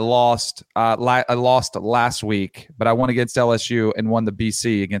total that I lost. I lost last week, but I won against LSU and won the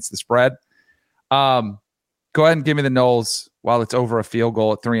BC against the spread. Go ahead and give me the Noles while it's over a field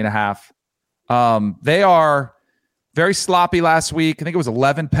goal at 3.5. They are very sloppy last week. I think it was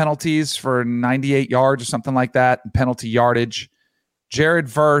 11 penalties for 98 yards or something like that, and penalty yardage. Jared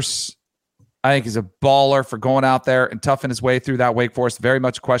Verse, I think, is a baller for going out there and toughing his way through that Wake Forest. Very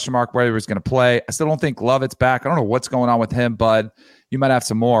much a question mark whether he was going to play. I still don't think Lovett's back. I don't know what's going on with him, bud. You might have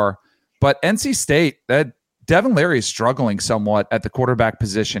some more. But NC State, Devin Leary is struggling somewhat at the quarterback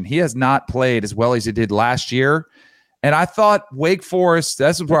position. He has not played as well as he did last year. And I thought Wake Forest,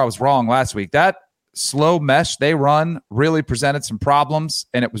 this is where I was wrong last week. That slow mesh they run really presented some problems,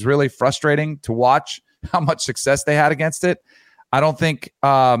 and it was really frustrating to watch how much success they had against it. I don't think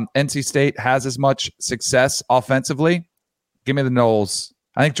NC State has as much success offensively. Give me the Noles.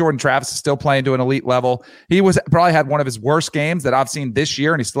 I think Jordan Travis is still playing to an elite level. He probably had one of his worst games that I've seen this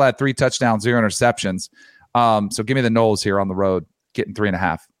year, and he still had 3 touchdowns, 0 interceptions. So give me the Noles here on the road, getting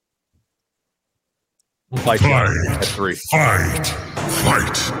 3.5. Fight at 3. Fight.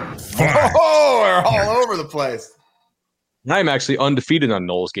 Oh, we're all over the place. I'm actually undefeated on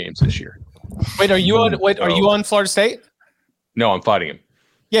Noles games this year. Wait, are you on? Are you on Florida State? No, I'm fighting him.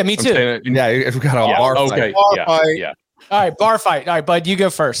 Yeah, me too. Yeah, if we got a bar fight. Okay. Bar fight. Yeah. All right, bar fight. All right, bud, you go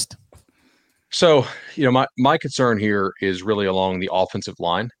first. So, my concern here is really along the offensive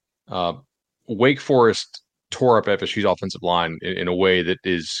line. Wake Forest tore up FSU's offensive line in a way that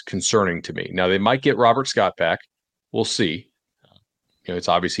is concerning to me. Now, they might get Robert Scott back. We'll see. It's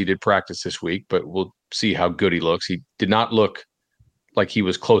obvious he did practice this week, but we'll see how good he looks. He did not look like he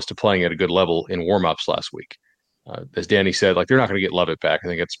was close to playing at a good level in warmups last week. As Danny said, like, they're not going to get Lovett back. I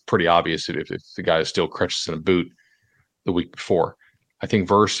think it's pretty obvious that if the guy is still crutches in a boot the week before. I think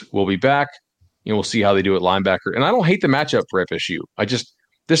Verse will be back. We'll see how they do at linebacker. And I don't hate the matchup for FSU.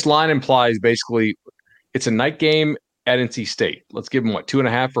 This line implies basically it's a night game at NC State. Let's give them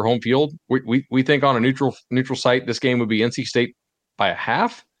 2.5 for home field. We think on a neutral site this game would be NC State by a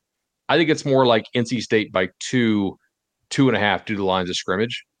half. I think it's more like NC State by 2.5 due to the lines of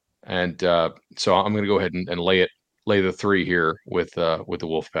scrimmage. And so I'm going to go ahead and lay the 3 here with the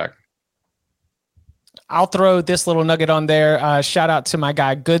Wolfpack. I'll throw this little nugget on there. Shout out to my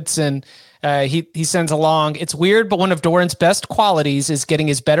guy Goodson. He sends along. It's weird, but one of Doran's best qualities is getting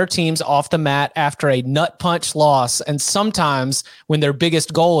his better teams off the mat after a nut punch loss, and sometimes when their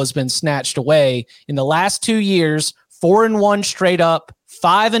biggest goal has been snatched away. In the last 2 years, 4-1 straight up,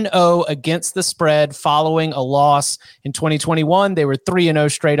 5-0 against the spread following a loss. In 2021, they were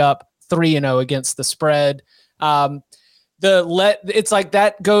 3-0 straight up, 3-0 against the spread. It's like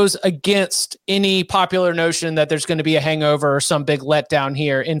that goes against any popular notion that there's going to be a hangover or some big letdown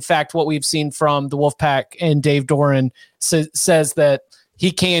here. In fact, what we've seen from the Wolfpack and Dave Doran says that he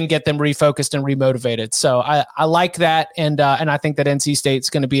can get them refocused and remotivated. So I like that, and I think that NC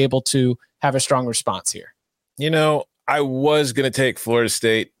State's going to be able to have a strong response here. I was going to take Florida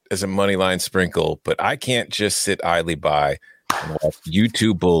State as a money line sprinkle, but I can't just sit idly by and watch you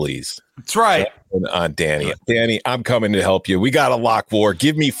two bullies. That's right. On Danny. Danny, I'm coming to help you. We got a lock war.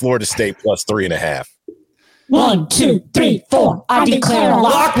 Give me Florida State plus 3.5. 1, 2, 3, 4. I declare a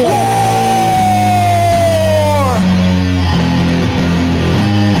lock war.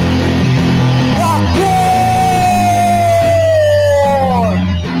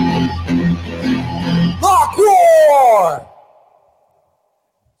 Lock war.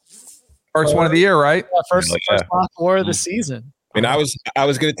 First one of the year, right? First lock war of the season. I mean, I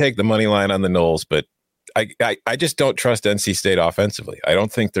was going to take the money line on the Noles, but I just don't trust NC State offensively. I don't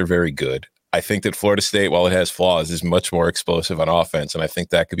think they're very good. I think that Florida State, while it has flaws, is much more explosive on offense, and I think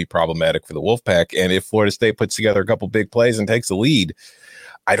that could be problematic for the Wolfpack. And if Florida State puts together a couple big plays and takes the lead,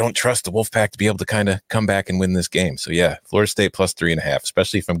 I don't trust the Wolfpack to be able to kind of come back and win this game. So, yeah, Florida State plus 3.5,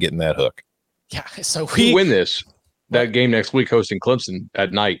 especially if I'm getting that hook. Yeah, so we win this. that game next week hosting Clemson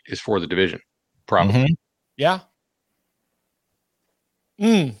at night is for the division. Probably. Mm-hmm. Yeah.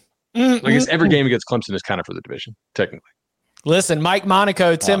 It's every game against Clemson is kind of for the division, technically. Listen, Mike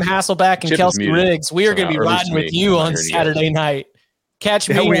Monaco, Tim Hasselback, and Chip Kelsey Riggs, we are going to be or at least riding with me. you I'm on not hearing you Saturday night. Catch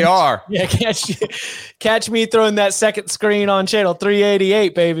me. we are. Yeah, catch me throwing that second screen on channel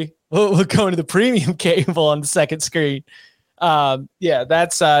 388, baby. We'll go to the premium cable on the second screen. Yeah,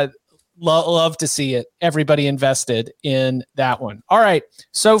 that's love to see it. Everybody invested in that one. All right.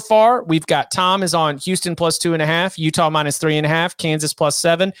 So far, we've got Tom is on Houston plus 2.5, Utah minus 3.5, Kansas plus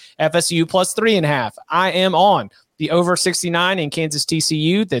 7, FSU plus 3.5. I am on the over 69 in Kansas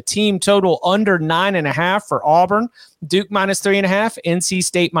TCU, the team total under 9.5 for Auburn, Duke minus 3.5, NC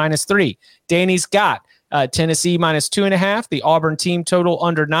State minus 3. Danny's got Tennessee minus 2.5, the Auburn team total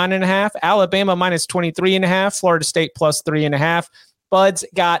under 9.5, Alabama minus 23.5, Florida State plus 3.5. Bud's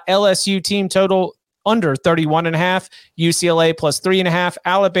got LSU team total under 31.5, UCLA plus 3.5,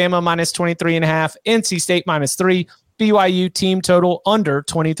 Alabama minus 23.5, NC State minus 3, BYU team total under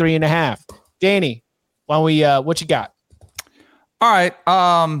 23.5. Danny, why don't we what you got? All right.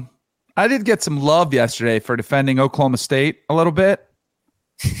 I did get some love yesterday for defending Oklahoma State a little bit.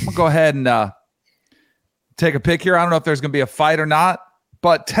 I'll go ahead and take a pick here. I don't know if there's going to be a fight or not,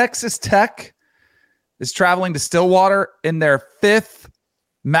 but Texas Tech is traveling to Stillwater in their 5th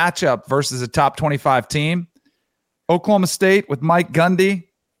matchup versus a top 25 team. Oklahoma State with Mike Gundy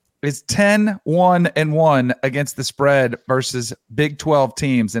is 10-1-1 against the spread versus Big 12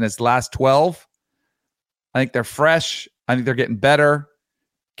 teams in its last 12. I think they're fresh. I think they're getting better.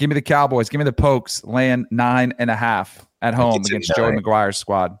 Give me the Cowboys. Give me the Pokes laying 9.5 at home against Joey McGuire's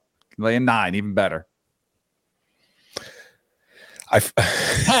squad. Laying 9, even better.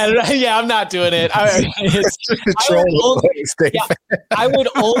 Yeah, I'm not doing it. I would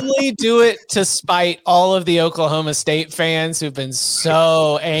only do it to spite all of the Oklahoma State fans who've been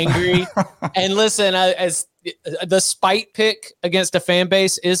so angry. And listen, as the spite pick against a fan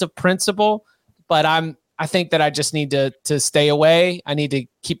base is a principle, but I think that I just need to stay away. I need to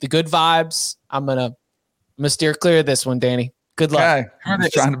keep the good vibes. I'm gonna steer clear of this one, Danny. Good luck. Okay.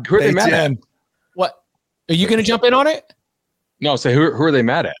 Who are they mad at? What? Are you gonna jump in on it? No, say who are they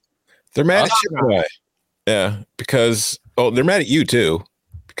mad at? They're mad at you. Yeah, because they're mad at you too,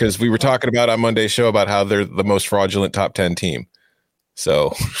 because we were talking about on Monday's show about how they're the most fraudulent top 10 team.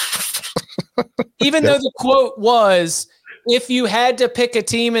 So even though the quote was, if you had to pick a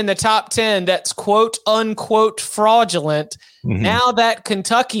team in the top 10 that's quote unquote fraudulent, now that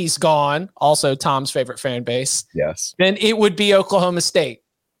Kentucky's gone, also Tom's favorite fan base, yes, then it would be Oklahoma State.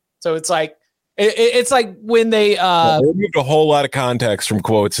 So it's like it's like when they removed a whole lot of context from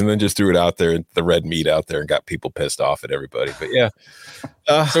quotes and then just threw it out there, the red meat out there, and got people pissed off at everybody. But yeah,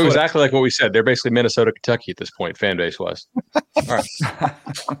 so exactly like what we said. They're basically Minnesota, Kentucky at this point, fan base wise. All right.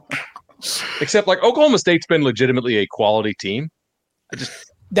 Except like Oklahoma State's been legitimately a quality team. I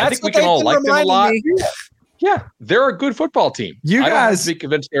think we can all like them a lot. Yeah, they're a good football team. I don't have to be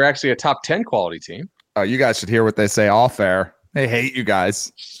convinced they're actually a top 10 quality team. Oh, you guys should hear what they say off air. They hate you guys.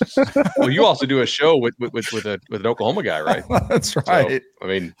 Well, you also do a show with an Oklahoma guy, right? That's right. So, I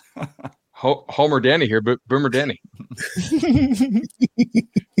mean, Homer Danny here, but Boomer Danny.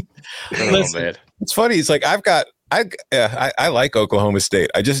 Listen, it's funny. It's like I like Oklahoma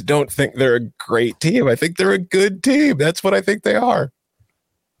State. I just don't think they're a great team. I think they're a good team. That's what I think they are.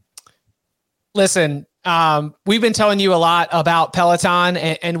 Listen, we've been telling you a lot about Peloton,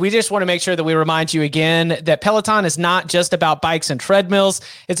 and we just want to make sure that we remind you again that Peloton is not just about bikes and treadmills.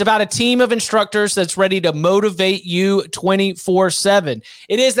 It's about a team of instructors that's ready to motivate you 24/7.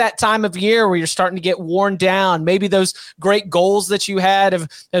 It is that time of year where you're starting to get worn down. Maybe those great goals that you had have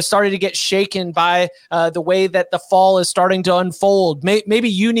started to get shaken by the way that the fall is starting to unfold. Maybe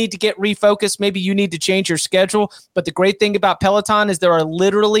you need to get refocused. Maybe you need to change your schedule. But the great thing about Peloton is there are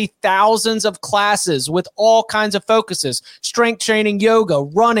literally thousands of classes with all kinds of focuses: strength training, yoga,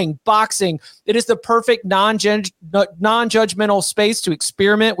 running, boxing. It is the perfect non-judgmental space to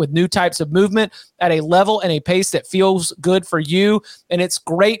experiment with new types of movement at a level and a pace that feels good for you. And it's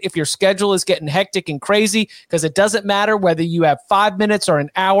great if your schedule is getting hectic and crazy, because it doesn't matter whether you have 5 minutes or an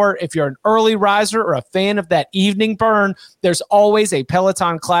hour. If you're an early riser or a fan of that evening burn, there's always a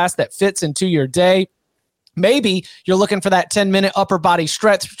Peloton class that fits into your day. Maybe you're looking for that 10-minute upper body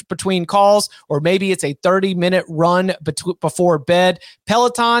stretch between calls, or maybe it's a 30-minute run before bed.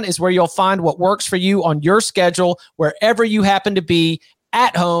 Peloton is where you'll find what works for you on your schedule, wherever you happen to be,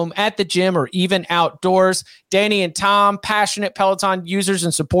 at home, at the gym, or even outdoors. Danny and Tom, passionate Peloton users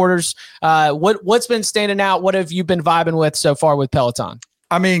and supporters. What's been standing out? What have you been vibing with so far with Peloton?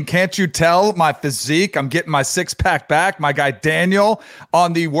 I mean, can't you tell my physique? I'm getting my six-pack back. My guy Daniel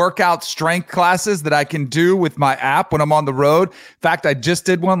on the workout strength classes that I can do with my app when I'm on the road. In fact, I just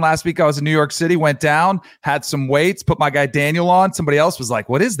did one last week. I was in New York City, went down, had some weights, put my guy Daniel on. Somebody else was like,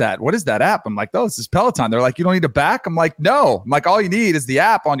 what is that? What is that app? I'm like, oh, this is Peloton. They're like, you don't need a back? I'm like, no. I'm like, all you need is the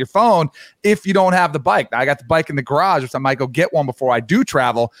app on your phone if you don't have the bike. Now, I got the bike in the garage, which I might go get one before I do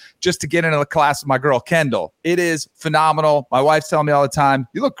travel just to get into the class with my girl Kendall. It is phenomenal. My wife's telling me all the time,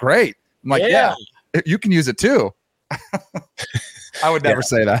 you look great. I'm like, yeah, you can use it too. I would never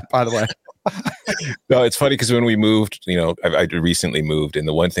say that, by the way. No, it's funny because when we moved, I recently moved, and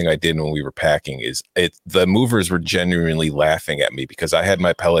the one thing I did when we were packing is the movers were genuinely laughing at me because I had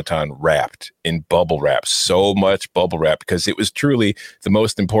my Peloton wrapped in bubble wrap, so much bubble wrap, because it was truly the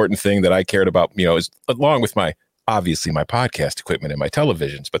most important thing that I cared about, is along with obviously my podcast equipment and my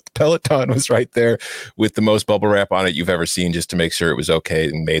televisions, but the Peloton was right there with the most bubble wrap on it you've ever seen, just to make sure it was okay,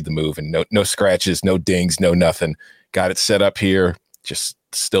 and made the move, and no scratches, no dings, no nothing. Got it set up here, just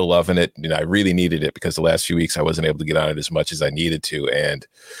still loving it. I really needed it because the last few weeks I wasn't able to get on it as much as I needed to, and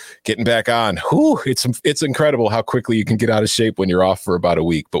getting back on, it's incredible how quickly you can get out of shape when you're off for about a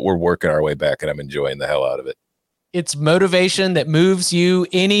week, but we're working our way back and I'm enjoying the hell out of it. It's motivation that moves you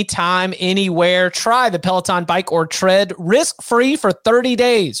anytime, anywhere. Try the Peloton bike or tread risk-free for 30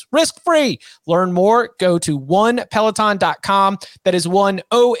 days. Risk-free. Learn more. Go to onepeloton.com. That is ONE,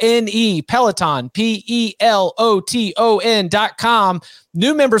 Peloton, Peloton.com.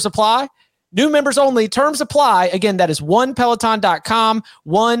 New members apply. New members only. Terms apply. Again, that is onepeloton.com.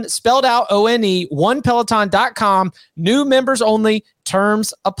 One spelled out ONE, onepeloton.com. New members only.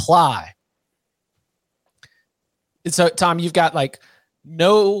 Terms apply. So, Tom, you've got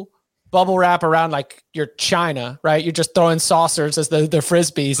no bubble wrap around your china, right? You're just throwing saucers as the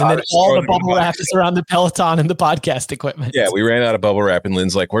frisbees, and then all the bubble wrap is around the Peloton and the podcast equipment. Yeah, we ran out of bubble wrap, and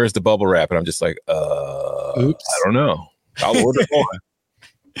Lynn's like, "Where's the bubble wrap?" And I'm just like, "Oops, I don't know. I'll order more."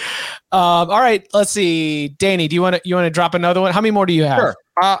 All right, let's see, Danny. Do you want to drop another one? How many more do you have? Sure.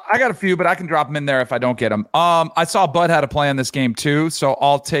 I got a few, but I can drop them in there if I don't get them. I saw Bud had a play on this game too, so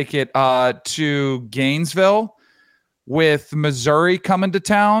I'll take it to Gainesville. With Missouri coming to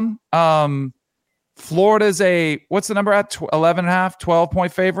town, Florida's what's the number at? 11.5,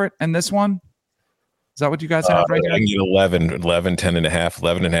 12-point favorite in this one? Is that what you guys have right now? I can get 11, 10.5,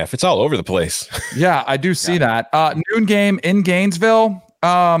 11.5. It's all over the place. Yeah, I do see that. Noon game in Gainesville.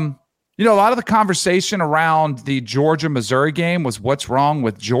 A lot of the conversation around the Georgia-Missouri game was what's wrong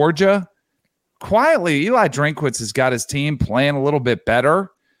with Georgia. Quietly, Eli Drinkwitz has got his team playing a little bit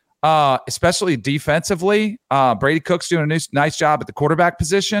better. Especially defensively. Brady Cook's doing a nice job at the quarterback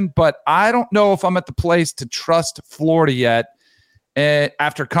position, but I don't know if I'm at the place to trust Florida yet.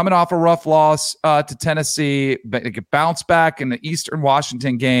 After coming off a rough loss to Tennessee, but they could bounce back in the Eastern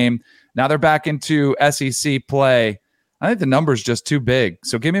Washington game. Now they're back into SEC play. I think the number's just too big.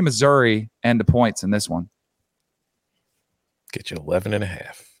 So give me Missouri and the points in this one. Get you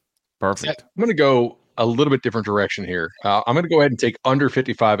 11.5. Perfect. I'm going to go a little bit different direction here. I'm going to go ahead and take under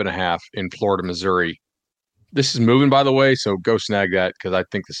 55.5 in Florida, Missouri. This is moving, by the way, so go snag that because I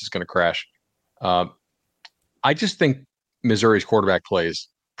think this is going to crash. I just think Missouri's quarterback play is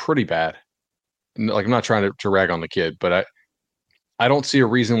pretty bad. I'm not trying to rag on the kid, but I don't see a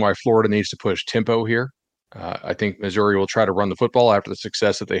reason why Florida needs to push tempo here. I think Missouri will try to run the football after the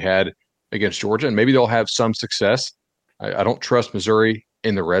success that they had against Georgia, and maybe they'll have some success. I don't trust Missouri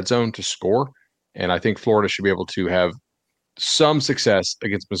in the red zone to score. And I think Florida should be able to have some success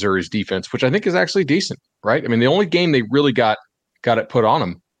against Missouri's defense, which I think is actually decent, right? I mean, the only game they really got it put on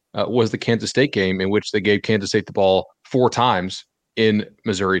them was the Kansas State game, in which they gave Kansas State the ball 4 times in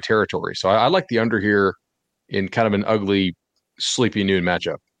Missouri territory. So I like the under here in kind of an ugly, sleepy noon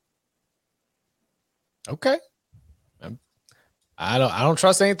matchup. Okay. I don't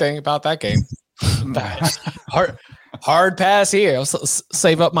trust anything about that game. Hard pass here. I'll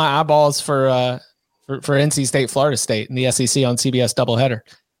save up my eyeballs for NC State, Florida State, and the SEC on CBS doubleheader.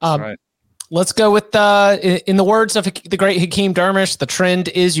 Right. Let's go with in the words of the great Hakeem Dermish, the trend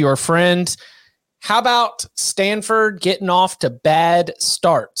is your friend. How about Stanford getting off to bad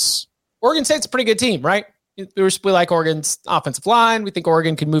starts? Oregon State's a pretty good team, right? We like Oregon's offensive line. We think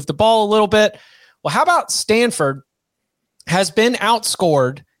Oregon can move the ball a little bit. Well, how about Stanford has been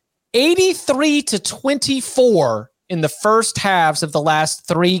outscored 83-24 in the first halves of the last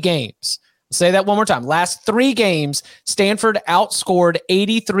 3 games. Say that one more time. Last 3 games, Stanford outscored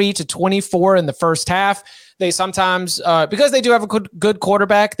 83-24 in the first half. They sometimes, because they do have a good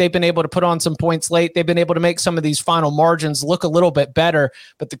quarterback, they've been able to put on some points late. They've been able to make some of these final margins look a little bit better.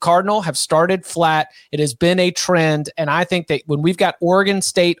 But the Cardinal have started flat. It has been a trend. And I think that when we've got Oregon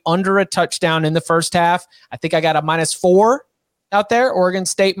State under a touchdown in the first half, I think I got a -4 out there. Oregon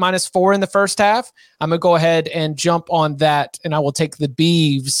State -4 in the first half. I'm going to go ahead and jump on that, and I will take the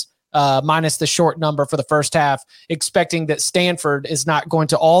Beavs minus the short number for the first half, expecting that Stanford is not going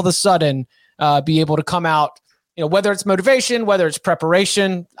to all of a sudden be able to come out, whether it's motivation, whether it's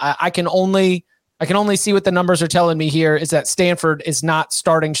preparation. I can only see what the numbers are telling me here is that Stanford is not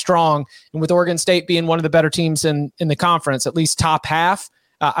starting strong. And with Oregon State being one of the better teams in the conference, at least top half,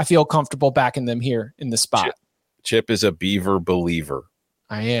 I feel comfortable backing them here in the spot. Chip is a Beaver believer.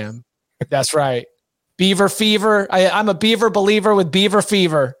 I am. That's right. Beaver fever. I'm a Beaver believer with Beaver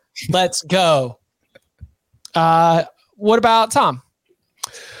fever. Let's go. What about Tom?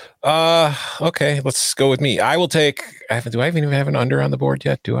 Okay, let's go with me. I will take. Do I even have an under on the board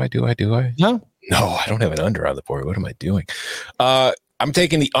yet? Do I? No, I don't have an under on the board. What am I doing? I'm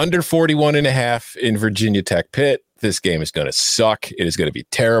taking the under 41.5 in Virginia Tech Pitt. This game is going to suck. It is going to be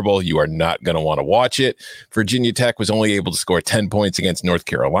terrible. You are not going to want to watch it. Virginia Tech was only able to score 10 points against North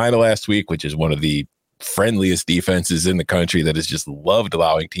Carolina last week, which is one of the friendliest defenses in the country that has just loved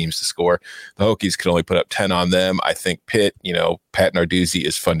allowing teams to score. The Hokies could only put up 10 on them. I think Pitt, Pat Narduzzi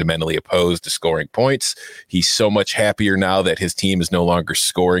is fundamentally opposed to scoring points. He's so much happier now that his team is no longer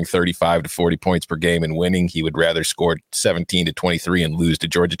scoring 35 to 40 points per game and winning. He would rather score 17 to 23 and lose to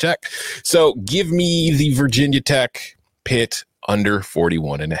Georgia Tech. So give me the Virginia Tech Pitt under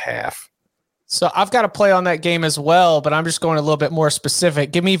 41.5. So I've got to play on that game as well, but I'm just going a little bit more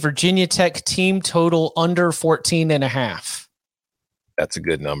specific. Give me Virginia Tech team total under 14.5. That's a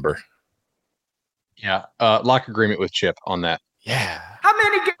good number. Yeah. Lock agreement with Chip on that. Yeah. How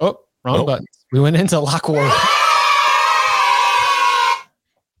many? Wrong button. We went into lock war. I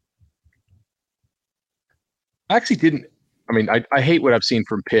actually didn't. I mean, I hate what I've seen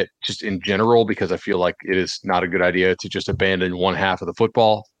from Pitt just in general, because I feel like it is not a good idea to just abandon one half of the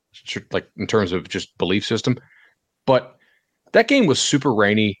football, like in terms of just belief system. But that game was super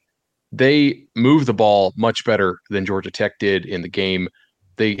rainy. They moved the ball much better than Georgia Tech did in the game.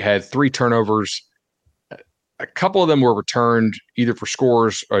 They had 3 turnovers. A couple of them were returned either for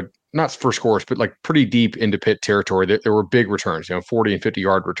scores, or not for scores, but like pretty deep into Pitt territory. There were big returns, 40 and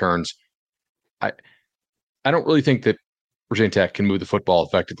 50-yard returns. I don't really think that Virginia Tech can move the football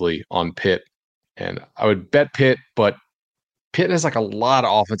effectively on Pitt. And I would bet Pitt, but Pitt has like a lot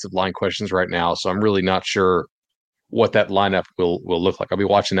of offensive line questions right now, so I'm really not sure what that lineup will look like. I'll be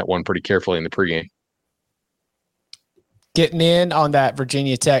watching that one pretty carefully in the pregame. Getting in on that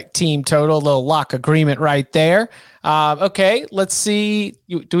Virginia Tech team total, little lock agreement right there. Okay, let's see.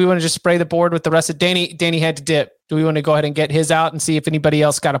 Do we want to just spray the board with the rest of Danny? Danny had to dip. Do we want to go ahead and get his out and see if anybody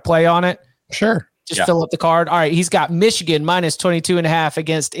else got a play on it? Sure. Just fill up the card. All right, he's got Michigan minus 22.5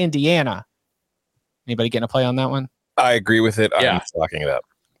 against Indiana. Anybody getting a play on that one? I agree with it. Yeah. I'm locking it up.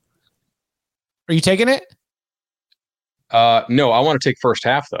 Are you taking it? No, I want to take first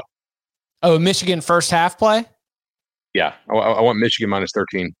half though. Oh, Michigan first half play? Yeah, I want Michigan minus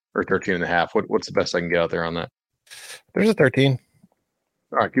 13 or 13.5. What's the best I can get out there on that? There's a 13.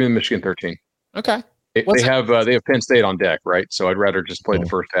 All right, give me Michigan 13. Okay. They have Penn State on deck, right? So I'd rather just play the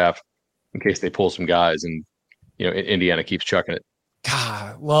first half in case they pull some guys and Indiana keeps chucking it.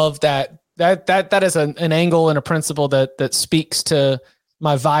 God, love that. That is an angle and a principle that speaks to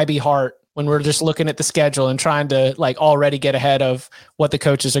my vibey heart when we're just looking at the schedule and trying to like already get ahead of what the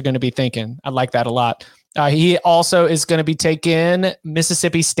coaches are going to be thinking. I like that a lot. He also is going to be taking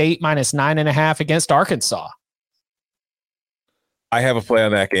Mississippi State minus 9.5 against Arkansas. I have a play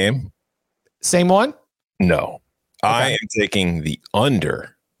on that game. Same one? No. Okay. I am taking the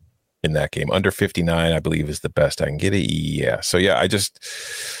under in that game. Under 59, I believe, is the best I can get it. Yeah. So, yeah, I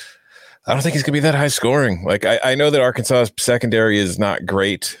don't think it's going to be that high scoring. Like, I know that Arkansas's secondary is not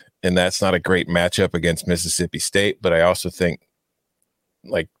great, and that's not a great matchup against Mississippi State, but I also think,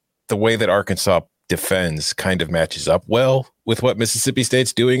 like, the way that Arkansas defends kind of matches up well with what Mississippi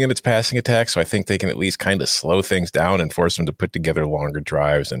State's doing in its passing attack. So I think they can at least kind of slow things down and force them to put together longer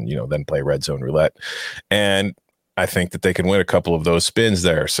drives and, then play red zone roulette. And I think that they can win a couple of those spins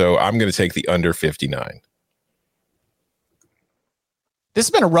there. So I'm going to take the under 59. This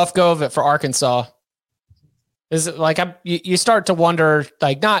has been a rough go of it for Arkansas. Is it like you start to wonder,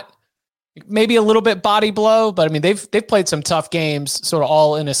 like, not maybe a little bit body blow, but I mean, they've played some tough games sort of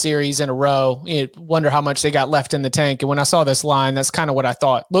all in a series in a row. You wonder how much they got left in the tank. And when I saw this line, that's kind of what I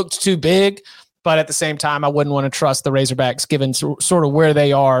thought. Looked too big, but at the same time, I wouldn't want to trust the Razorbacks given sort of where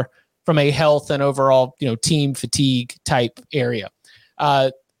they are from a health and overall, team fatigue type area.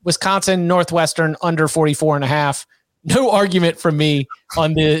 Wisconsin, Northwestern under 44.5. No argument from me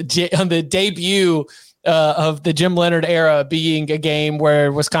on the debut of the Jim Leonhard era being a game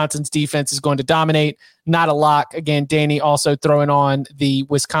where Wisconsin's defense is going to dominate. Not a lock. Again, Danny also throwing on the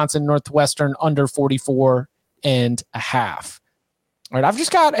Wisconsin Northwestern under 44.5. All right, I've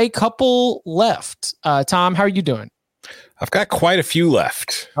just got a couple left. Tom, how are you doing? I've got quite a few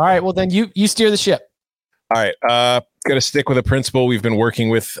left. All right, well then you steer the ship. All right, going to stick with a principle we've been working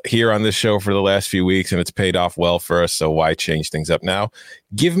with here on this show for the last few weeks, and it's paid off well for us, so why change things up now?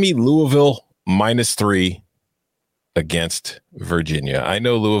 Give me Louisville -3 against Virginia. I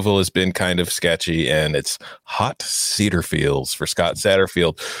know Louisville has been kind of sketchy, and it's hot Cedar Fields for Scott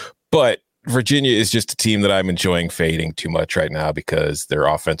Satterfield, but Virginia is just a team that I'm enjoying fading too much right now because their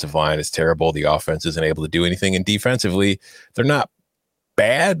offensive line is terrible. The offense isn't able to do anything, and defensively, they're not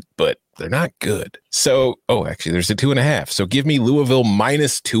bad, but they're not good. So, actually, there's a 2.5. So give me Louisville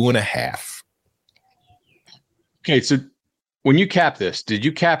 -2.5. Okay, so when you cap this, did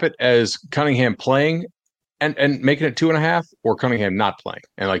you cap it as Cunningham playing and making it 2.5, or Cunningham not playing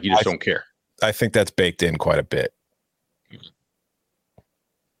and like you just don't care? I think that's baked in quite a bit.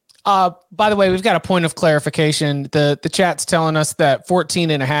 By the way, we've got a point of clarification. The chat's telling us that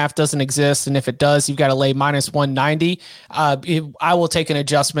 14.5 doesn't exist, and if it does, you've got to lay -190. I will take an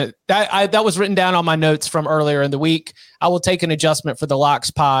adjustment. That was written down on my notes from earlier in the week. I will take an adjustment for the Locks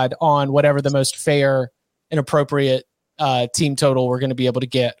pod on whatever the most fair and appropriate team total we're going to be able to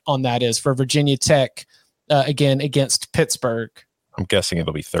get on that is for Virginia Tech again against Pittsburgh. I'm guessing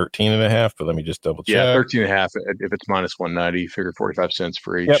it'll be 13.5, but let me just double check. Yeah, 13.5. If it's -190, figure 45 cents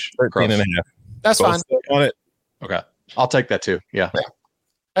for each. Yep, 13.5. That's fine. On it. Okay, I'll take that too. Yeah.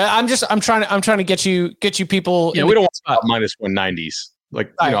 I'm trying to get you people. Yeah, we don't want -190s.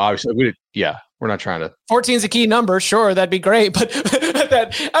 Like, obviously we're not trying to. 14 is a key number. Sure, that'd be great, but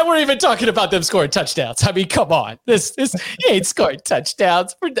I weren't even talking about them scoring touchdowns. I mean, come on, this you ain't scoring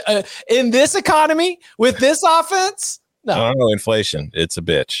touchdowns in this economy with this offense. No. I don't know. Inflation. It's a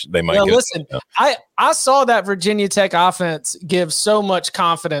bitch. They might. Listen, I saw that Virginia Tech offense give so much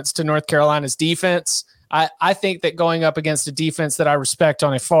confidence to North Carolina's defense. I think that going up against a defense that I respect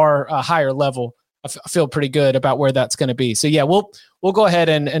on a far higher level, I feel pretty good about where that's going to be. So yeah, we'll go ahead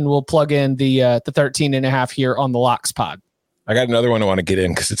and we'll plug in the 13.5 here on the Locks pod. I got another one I want to get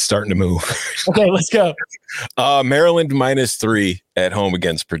in because it's starting to move. Okay, let's go. Maryland -3 at home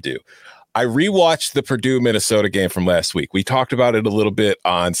against Purdue. I rewatched the Purdue-Minnesota game from last week. We talked about it a little bit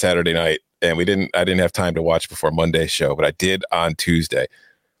on Saturday night, and I didn't have time to watch before Monday's show, but I did on Tuesday.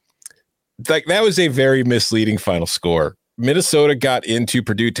 Like, that was a very misleading final score. Minnesota got into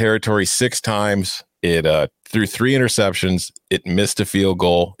Purdue territory 6 times. It threw 3 interceptions. It missed a field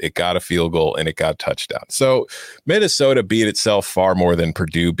goal. It got a field goal, and it got a touchdown. So Minnesota beat itself far more than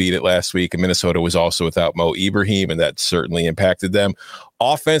Purdue beat it last week. And Minnesota was also without Mo Ibrahim, and that certainly impacted them.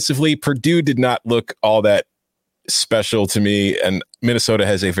 Offensively, Purdue did not look all that special to me, and Minnesota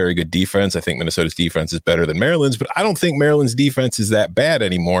has a very good defense. I think Minnesota's defense is better than Maryland's, but I don't think Maryland's defense is that bad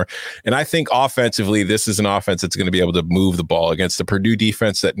anymore. And I think offensively, this is an offense that's going to be able to move the ball against the Purdue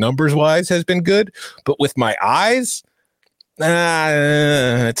defense that numbers-wise has been good, but with my eyes,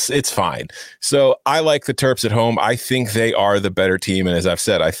 it's fine. So I like the Terps at home. I think they are the better team, and as I've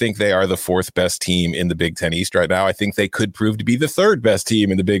said, I think they are the 4th best team in the Big Ten East right now. I think they could prove to be the 3rd best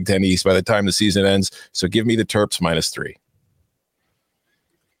team in the Big Ten East by the time the season ends. So give me the Terps -3.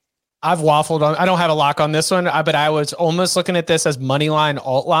 I've waffled on. I don't have a lock on this one, but I was almost looking at this as money line,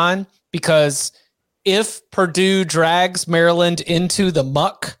 alt line, because if Purdue drags Maryland into the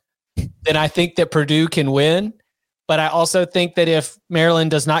muck, then I think that Purdue can win. But I also think that if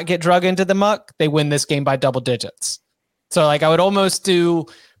Maryland does not get drug into the muck, they win this game by double digits. So like I would almost do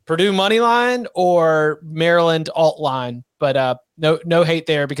Purdue money line or Maryland alt line, but no hate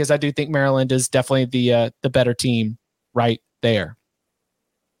there because I do think Maryland is definitely the better team right there.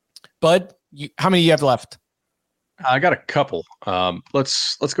 Bud, how many do you have left? I got a couple.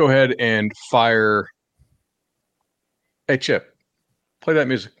 Let's go ahead and fire. Hey Chip, play that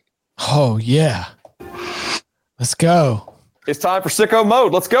music. Oh yeah. Let's go. It's time for sicko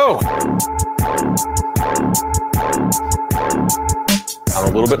mode. Let's go. I'm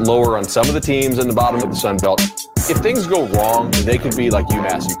a little bit lower on some of the teams in the bottom of the Sun Belt. If things go wrong, they could be like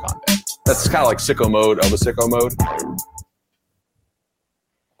UMass UConn. That's kind of like sicko mode of a sicko mode.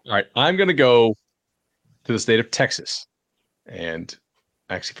 All right, I'm going to go to the state of Texas, and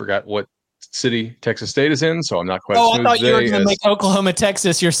I actually forgot what city Texas State is in, so I'm not quite. Oh, I thought you were going to make Oklahoma,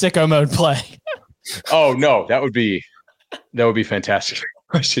 Texas your sicko mode play. Oh no, that would be fantastic.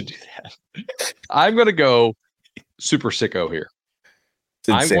 I should do that. I'm going to go super sicko here.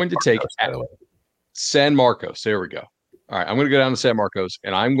 I'm going to take San Marcos. There we go. All right, I'm going to go down to San Marcos,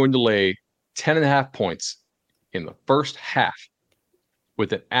 and I'm going to lay 10.5 points in the first half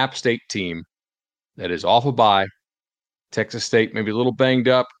with an App State team that is off a bye. Texas State maybe a little banged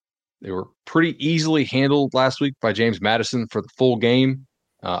up. They were pretty easily handled last week by James Madison for the full game.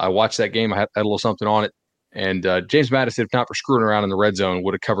 I watched that game. I had a little something on it. And James Madison, if not for screwing around in the red zone,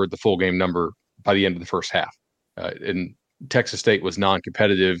 would have covered the full game number by the end of the first half. And Texas State was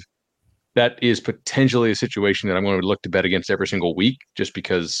non-competitive. That is potentially a situation that I'm going to look to bet against every single week, just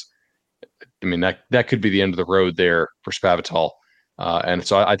because, I mean, that could be the end of the road there for Spavital. And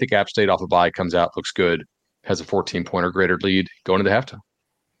so I think App State off a bye comes out, looks good, has a 14-point or greater lead going into halftime.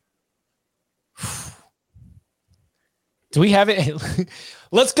 Do we have it?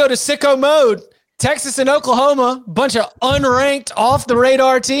 Let's go to sicko mode. Texas and Oklahoma, bunch of unranked, off the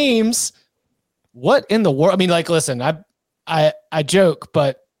radar teams. What in the world? I mean, like, listen, I joke,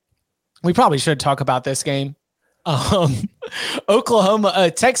 but we probably should talk about this game. Texas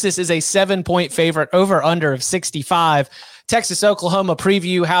is a 7-point favorite, over under of 65. Texas, Oklahoma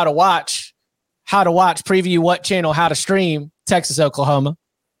preview, how to watch, preview what channel, how to stream Texas, Oklahoma.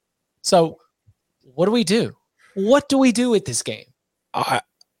 So what do we do? What do we do with this game?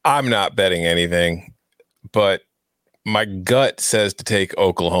 I'm not betting anything, but my gut says to take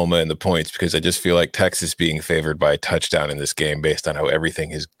Oklahoma in the points because I just feel like Texas being favored by a touchdown in this game based on how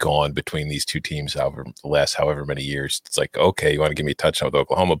everything has gone between these two teams the last however many years. It's like, okay, you want to give me a touchdown with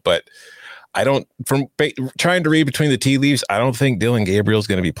Oklahoma, but I don't, from trying to read between the tea leaves, I don't think Dylan Gabriel's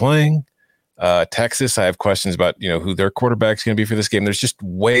going to be playing. Texas, I have questions about, who their quarterback's going to be for this game. There's just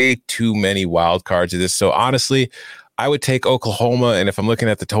way too many wild cards of this. So honestly, I would take Oklahoma, and if I'm looking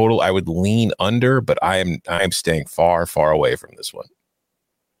at the total, I would lean under, but I am staying far, far away from this one.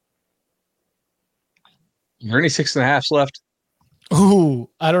 Are there any 6.5s left? Ooh,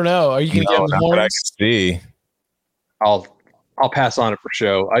 I don't know. Are you going to get the horns? I can see. I'll pass on it for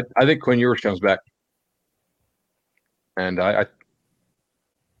show. I think Quinn Ewers comes back, and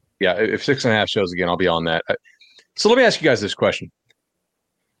yeah, if 6.5 shows again, I'll be on that. So let me ask you guys this question.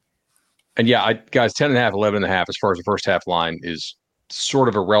 And yeah, guys, 10.5, 11.5, as far as the first half line is sort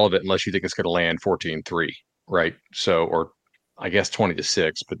of irrelevant unless you think it's going to land 14-3, right? So, or I guess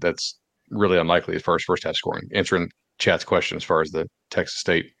 20-6, but that's really unlikely as far as first half scoring. Answering chat's question as far as the Texas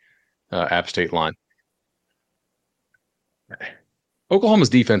State, App State line. Oklahoma's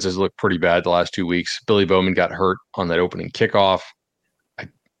defense has looked pretty bad the last 2 weeks. Billy Bowman got hurt on that opening kickoff.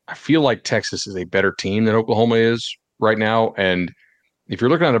 I feel like Texas is a better team than Oklahoma is right now, and if you're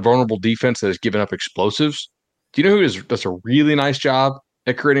looking at a vulnerable defense that has given up explosives, do you know who does a really nice job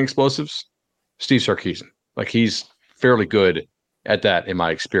at creating explosives? Steve Sarkisian. Like, he's fairly good at that in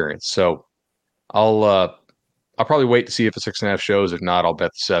my experience. So I'll probably wait to see if a 6.5 shows. If not, I'll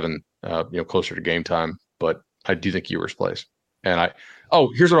bet the 7, closer to game time. But I do think Ewers plays. And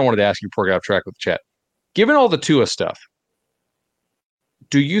here's what I wanted to ask you before I got off track with the chat. Given all the Tua stuff,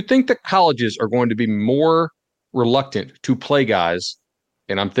 do you think that colleges are going to be more reluctant to play guys?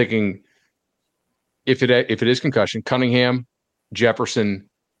 And I'm thinking, if it is concussion, Cunningham, Jefferson,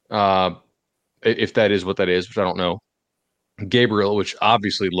 if that is what that is, which I don't know, Gabriel, which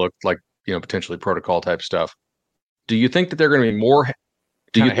obviously looked like potentially protocol type stuff. Do you think that they're going to be more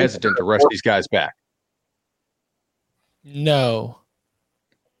hesitant to rush these guys back? No.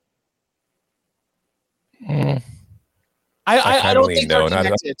 I don't think they're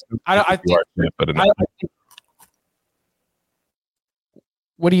connected. I think.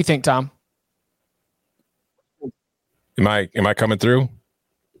 What do you think, Tom? Am I coming through?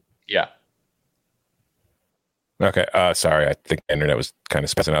 Yeah. Okay. Sorry. I think the internet was kind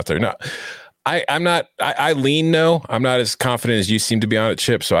of spazzing out there. No, I'm not. I lean no. I'm not as confident as you seem to be on it,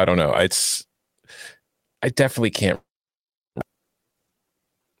 Chip. So I don't know. I definitely can't.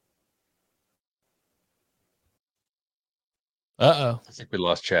 I think we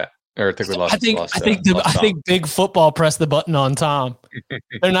lost chat. Or I think we lost. I think Big Football pressed the button on Tom.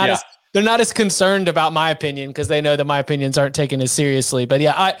 They're not as concerned about my opinion because they know that my opinions aren't taken as seriously. But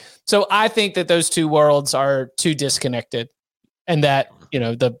yeah, I think that those two worlds are too disconnected, and that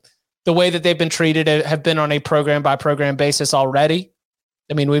the way that they've been treated have been on a program by program basis already.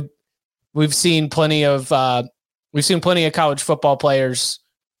 I mean, we've seen plenty of college football players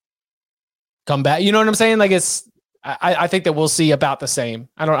come back. You know what I'm saying? Like, I think that we'll see about the same.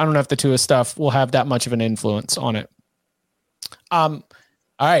 I don't know if the Tua stuff will have that much of an influence on it. All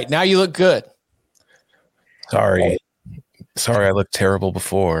right, now you look good. Sorry, I looked terrible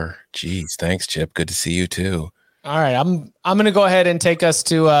before. Jeez, thanks, Chip. Good to see you too. All right, I'm going to go ahead and take us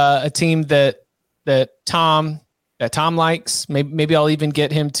to a team that Tom likes. Maybe I'll even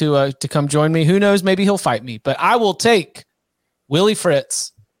get him to come join me. Who knows? Maybe he'll fight me. But I will take Willie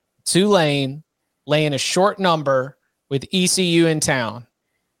Fritz, Tulane, laying a short number with ECU in town,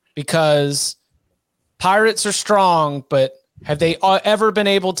 because Pirates are strong, but have they ever been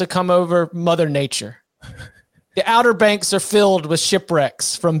able to come over Mother Nature? The Outer Banks are filled with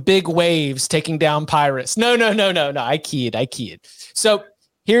shipwrecks from big waves taking down pirates. No. I kid. So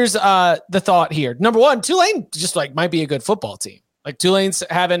here's the thought here. Number one, Tulane just might be a good football team. Like Tulane's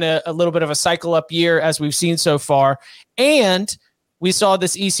having a little bit of a cycle up year, as we've seen so far. And we saw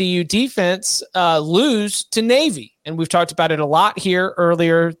this ECU defense lose to Navy. And we've talked about it a lot here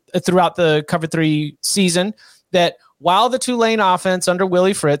earlier throughout the Cover 3 season, that while the Tulane offense under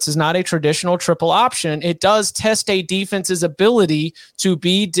Willie Fritz is not a traditional triple option, it does test a defense's ability to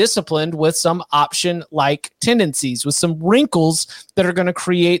be disciplined with some option-like tendencies, with some wrinkles that are going to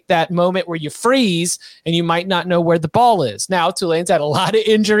create that moment where you freeze and you might not know where the ball is. Now, Tulane's had a lot of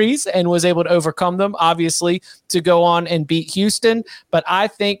injuries and was able to overcome them, obviously, to go on and beat Houston. But I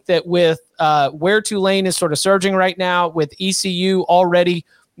think that with where Tulane is sort of surging right now, with ECU already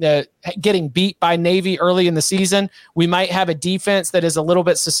getting beat by Navy early in the season, we might have a defense that is a little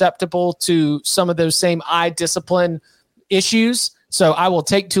bit susceptible to some of those same eye discipline issues. So I will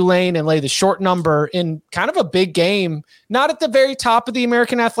take Tulane and lay the short number in kind of a big game, not at the very top of the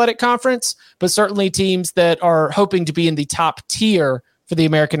American Athletic Conference, but certainly teams that are hoping to be in the top tier for the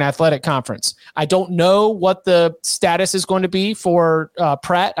American Athletic Conference. I don't know what the status is going to be for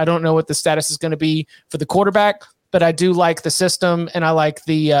Pratt. I don't know what the status is going to be for the quarterback, but I do like the system, and I like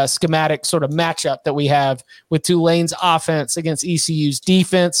the schematic sort of matchup that we have with Tulane's offense against ECU's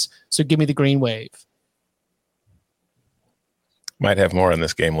defense. So give me the green wave. Might have more on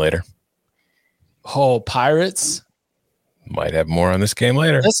this game later. Oh, Pirates. Might have more on this game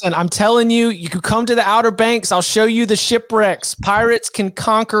later. Listen, I'm telling you, you could come to the Outer Banks. I'll show you the shipwrecks. Pirates can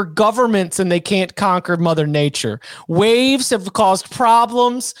conquer governments and they can't conquer Mother Nature. Waves have caused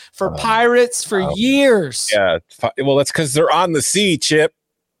problems for pirates for years. Yeah. Well, that's because they're on the sea, Chip.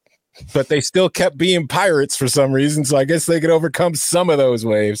 But they still kept being pirates for some reason. So I guess they could overcome some of those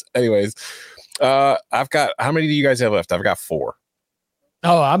waves. Anyways, I've got, how many do you guys have left? I've got 4.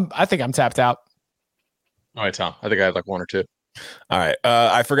 Oh, I think I'm tapped out. All right, Tom. I think I had like 1 or 2. All right.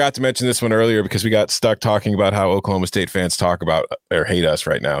 I forgot to mention this one earlier because we got stuck talking about how Oklahoma State fans talk about or hate us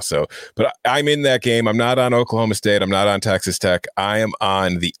right now. So, but I'm in that game. I'm not on Oklahoma State. I'm not on Texas Tech. I am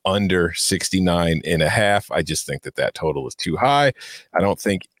on the under 69.5. I just think that total is too high. I don't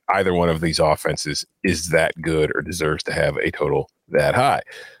think either one of these offenses is that good or deserves to have a total that high.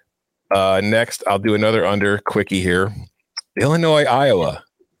 Next, I'll do another under quickie here. Illinois, Iowa.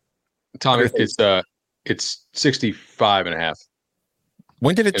 Tom, it's 65.5.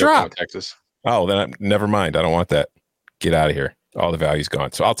 When did it drop? Texas. Oh, then never mind. I don't want that. Get out of here. All the value's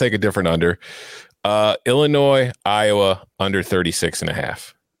gone. So I'll take a different under. Illinois, Iowa, under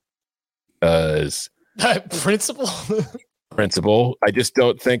 36.5. Principle. I just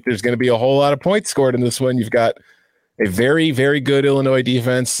don't think there's going to be a whole lot of points scored in this one. You've got a very, very good Illinois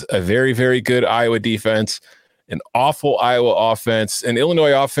defense, a very, very good Iowa defense, an awful Iowa offense, an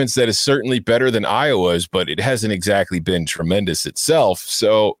Illinois offense that is certainly better than Iowa's, but it hasn't exactly been tremendous itself.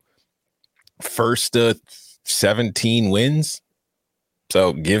 So first 17 wins.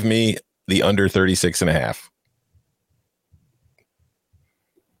 So give me the under 36.5.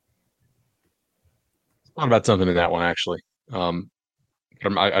 Thought about something in that one, actually. I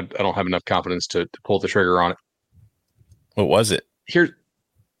don't have enough confidence to pull the trigger on it. What was it? Here,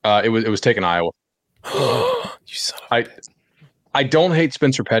 it was taking Iowa. You son of a bitch. I don't hate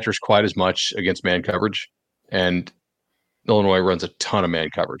Spencer Petras quite as much against man coverage, and Illinois runs a ton of man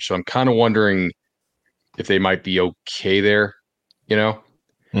coverage. So I'm kind of wondering if they might be okay there, you know?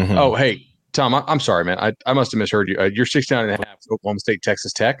 Mm-hmm. Oh, hey, Tom, I'm sorry, man. I must have misheard you. You're 69.5 Oklahoma State,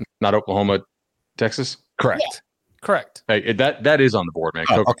 Texas Tech, not Oklahoma, Texess? Correct. Yeah. Correct. Hey, that is on the board, man.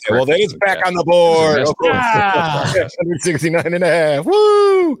 Oh, okay, well, that is back on the board. 169.5.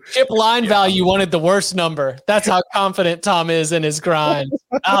 Woo! Chip line value wanted the worst number. That's how confident Tom is in his grind.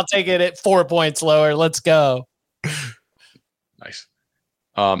 I'll take it at 4 points lower. Let's go. Nice.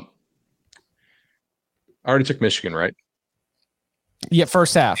 I already took Michigan, right? Yeah,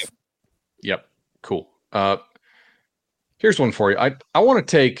 first half. Yep. Cool. Here's one for you. I want to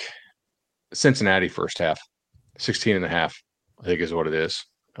take Cincinnati first half. 16.5, I think is what it is.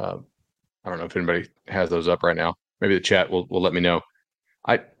 I don't know if anybody has those up right now. Maybe the chat will let me know.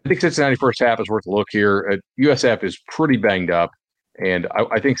 I think Cincinnati first half is worth a look here. USF is pretty banged up, and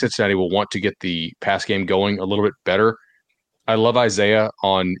I think Cincinnati will want to get the pass game going a little bit better. I love Isaiah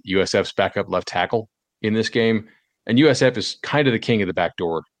on USF's backup left tackle in this game, and USF is kind of the king of the back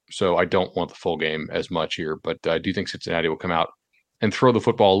door, so I don't want the full game as much here, but I do think Cincinnati will come out and throw the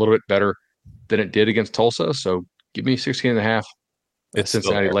football a little bit better than it did against Tulsa, so give me 16.5. It's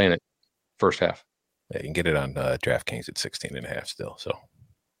Cincinnati laying it first half. Yeah, you can get it on DraftKings at 16.5 still. So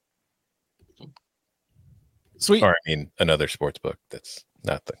sweet. Or I mean, another sports book that's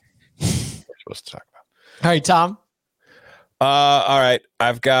not the we're supposed to talk about. All right, Tom. All right,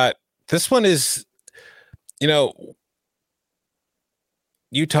 I've got this one. Is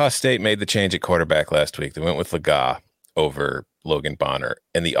Utah State made the change at quarterback last week. They went with Laga over Logan Bonner,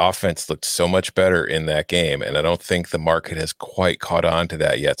 and the offense looked so much better in that game, and I don't think the market has quite caught on to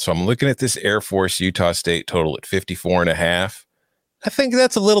that yet. So I'm looking at this Air Force Utah State total at 54.5. I think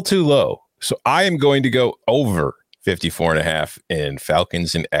that's a little too low. So I am going to go over 54.5 in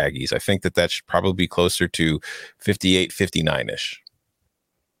Falcons and Aggies. I think that should probably be closer to 58, 59-ish.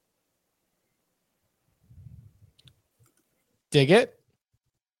 Dig it.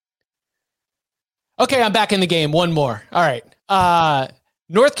 Okay, I'm back in the game. One more. All right.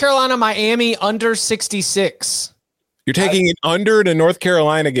 North Carolina, Miami under 66. You're taking it under in a North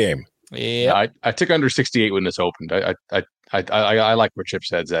Carolina game. Yeah, I took under 68 when this opened. I like where Chip's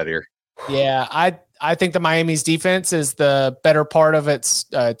head's at here. Yeah, I think the Miami's defense is the better part of its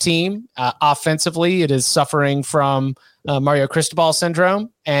team. Offensively, it is suffering from Mario Cristobal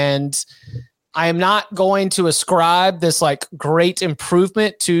syndrome, and I am not going to ascribe this like great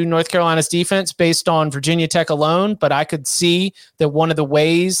improvement to North Carolina's defense based on Virginia Tech alone, but I could see that one of the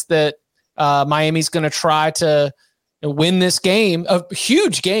ways that Miami's going to try to win this game, a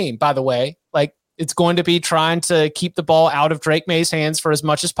huge game, by the way, like it's going to be trying to keep the ball out of Drake May's hands for as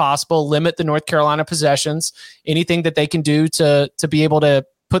much as possible, limit the North Carolina possessions, anything that they can do to be able to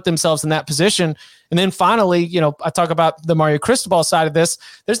put themselves in that position. And then finally, I talk about the Mario Cristobal side of this.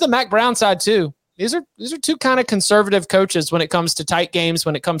 There's the Mac Brown side too. These are two kind of conservative coaches when it comes to tight games,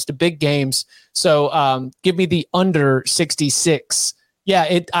 when it comes to big games. So give me the under 66.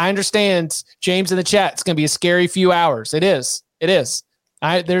 Yeah, I understand, James in the chat, it's going to be a scary few hours. It is. There's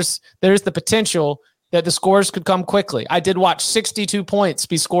the potential that the scores could come quickly. I did watch 62 points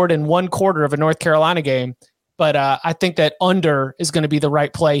be scored in one quarter of a North Carolina game. But I think that under is going to be the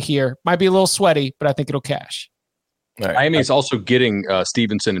right play here. Might be a little sweaty, but I think it'll cash. Right. Miami is also getting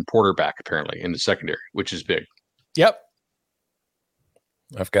Stevenson and Porter back apparently in the secondary, which is big. Yep.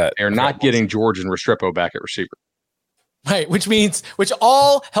 They're not getting George and Restrepo back at receiver. Right, which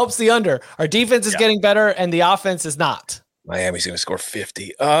all helps the under. Our defense is getting better, and the offense is not. Miami's going to score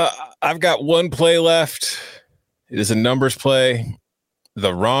 50. I've got one play left. It is a numbers play.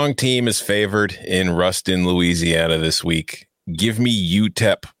 The wrong team is favored in Ruston, Louisiana this week. Give me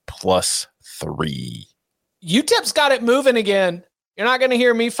UTEP +3. UTEP's got it moving again. You're not going to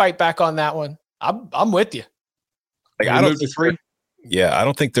hear me fight back on that one. I'm with you. Like, I don't think 3. Yeah, I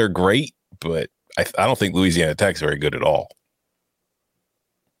don't think they're great, but I don't think Louisiana Tech's very good at all.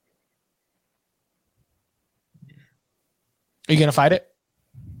 Are you going to fight it?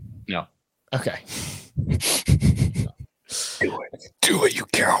 No. Okay. Do it, you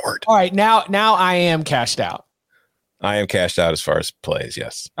coward. All right, now I am cashed out. I am cashed out as far as plays,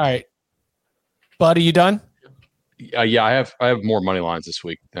 yes. All right. Bud, are you done? Yeah, I have more money lines this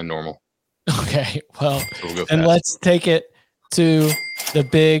week than normal. Okay, well, So we'll go and fast. let's take it to the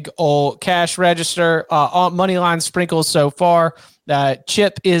big old cash register. On money line sprinkles so far.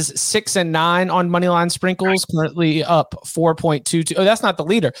 Chip is 6-9 on money line sprinkles, currently up 4.22. Oh, that's not the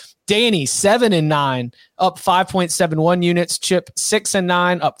leader. Danny 7-9, up 5.71 units. Chip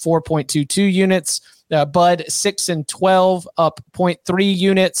 6-9, up 4.22 units. Bud 6-12, up 0.3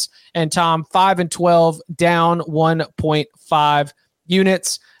 units, and Tom 5-12, down 1.5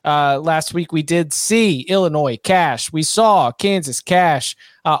 units. Last week we did see Illinois cash. We saw Kansas cash.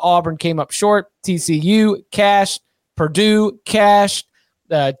 Auburn came up short. TCU cashed. Purdue cashed.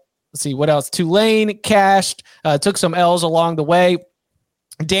 Let's see what else. Tulane cashed. Took some L's along the way.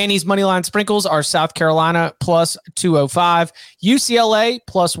 Danny's moneyline sprinkles are South Carolina +205, UCLA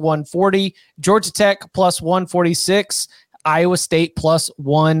 +140, Georgia Tech +146, Iowa State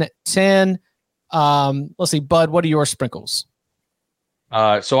 +110. Let's see, Bud, what are your sprinkles?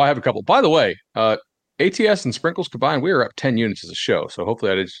 So I have a couple. By the way, ATS and sprinkles combined, we are up 10 units as a show. So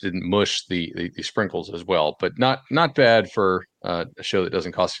hopefully I just didn't mush the sprinkles as well. But not bad for a show that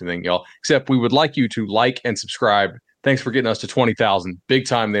doesn't cost you anything, y'all. Except we would like you to like and subscribe. Thanks for getting us to 20,000. Big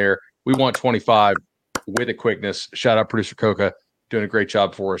time there. We want 25 with a quickness. Shout out producer Coca, doing a great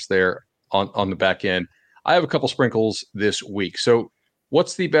job for us there on the back end. I have a couple sprinkles this week. So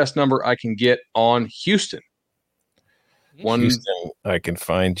what's the best number I can get on Houston? Houston, I can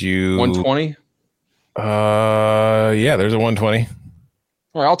find you 120. Yeah, there's a 120.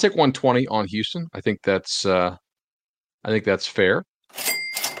 All right, I'll take 120 on Houston. I think that's fair.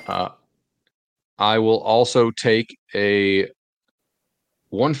 I will also take a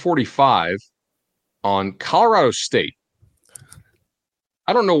 145 on Colorado State.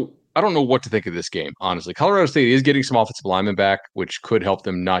 I don't know what to think of this game, honestly. Colorado State is getting some offensive linemen back, which could help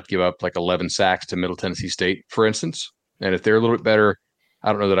them not give up like 11 sacks to Middle Tennessee State, for instance. And if they're a little bit better,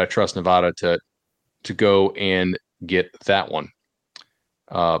 I don't know that I trust Nevada to go and get that one.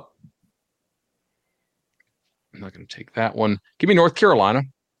 I'm not going to take that one. Give me North Carolina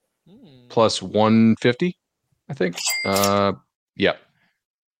plus 150, I think. Yeah.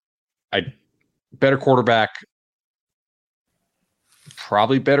 Better quarterback,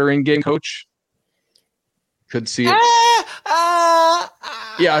 probably better in-game coach. Could see it.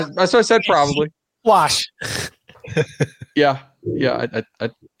 Yeah, that's what I said, probably. Wash. Yeah.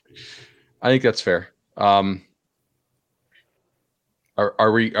 I think that's fair. Are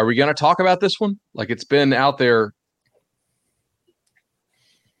we going to talk about this one? Like, it's been out there.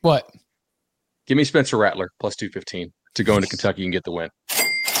 What? Give me Spencer Rattler plus 215 to go into Kentucky and get the win.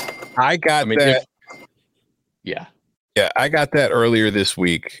 I got that. Yeah, I got that earlier this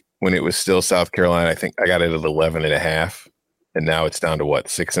week when it was still South Carolina. I think I got it at 11.5, and now it's down to what,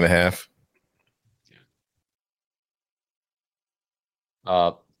 6.5.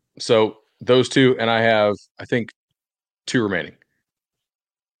 So those two, and I have, I think, 2 remaining.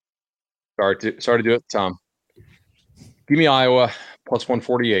 Sorry to do it, Tom. Give me Iowa plus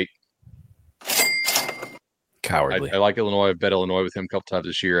 148. Cowardly. I like Illinois. I've bet Illinois with him a couple times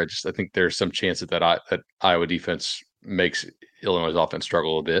this year. I think there's some chance that Iowa defense makes Illinois' offense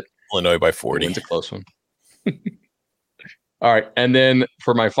struggle a bit. Illinois by 40. It's a close one. All right, and then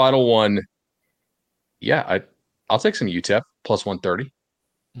for my final one, yeah, I'll take some UTEP plus 130.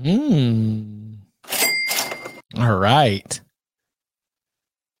 All right.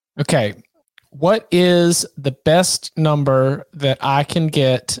 Okay. What is the best number that I can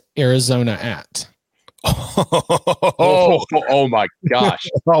get Arizona at? Oh my gosh.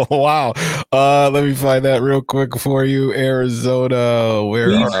 Oh, wow. Let me find that real quick for you. Arizona,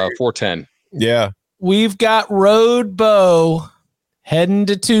 where are 410. Yeah. We've got Road Bow heading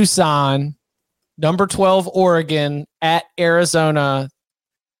to Tucson, number 12 Oregon at Arizona.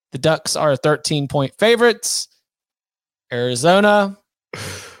 The Ducks are 13-point favorites. Arizona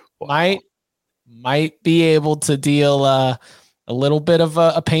might be able to deal a little bit of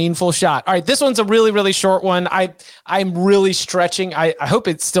a painful shot. All right, this one's a really, really short one. I'm really stretching. I hope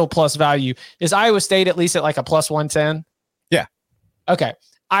it's still plus value. Is Iowa State at least at like a plus 110? Yeah. Okay.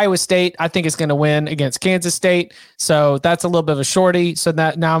 Iowa State, I think, is going to win against Kansas State. So that's a little bit of a shorty. So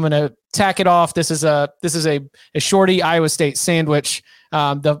that now I'm going to tack it off. This is a shorty Iowa State sandwich.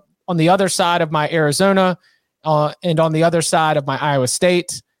 On the other side of my Arizona and on the other side of my Iowa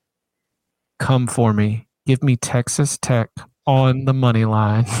State, come for me. Give me Texas Tech on the money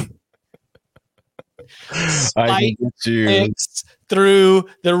line. I can get you through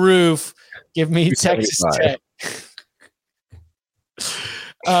the roof. Give me Texas Tech.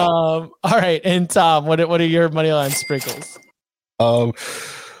 All right, and Tom, what are your money line sprinkles? I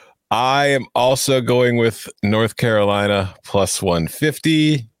am also going with North Carolina plus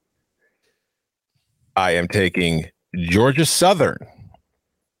 150. I am taking Georgia Southern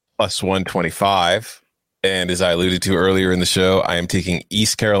plus 125. And as I alluded to earlier in the show, I am taking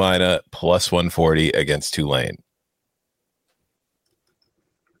East Carolina plus 140 against Tulane.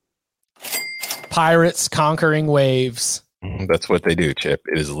 Pirates conquering waves. That's what they do, Chip.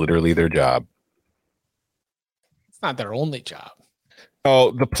 It is literally their job. It's not their only job.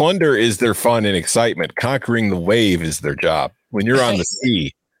 Oh, the plunder is their fun and excitement. Conquering the wave is their job. When you're on the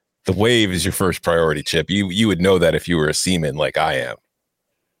sea, the wave is your first priority, Chip. You would know that if you were a seaman like I am.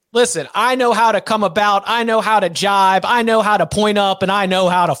 Listen, I know how to come about. I know how to jibe. I know how to point up, and I know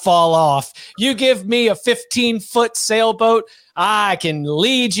how to fall off. You give me a 15-foot sailboat, I can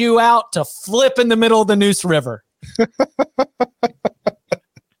lead you out to flip in the middle of the Neuse River.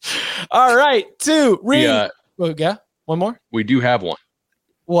 All right, 2. Yeah, one more. We do have one.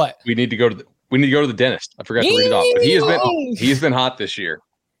 What? We need to go to the dentist. I forgot to read it off, but he has been hot this year.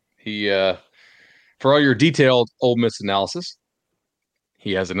 He for all your detailed Ole Miss analysis,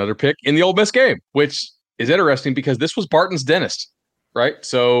 he has another pick in the Ole Miss game, which is interesting because this was Barton's dentist, right?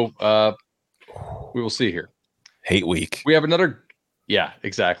 So we will see here. Hate week. We have another. Yeah,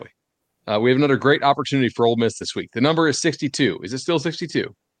 exactly. We have another great opportunity for Ole Miss this week. The number is 62. Is it still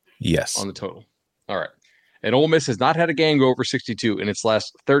 62? Yes. On the total. All right. And Ole Miss has not had a game go over 62 in its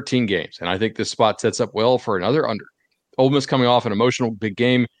last 13 games. And I think this spot sets up well for another under. Ole Miss coming off an emotional big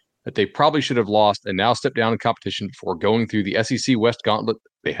game that they probably should have lost and now step down in competition before going through the SEC West gauntlet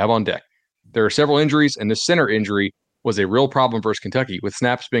they have on deck. There are several injuries, and the center injury was a real problem versus Kentucky, with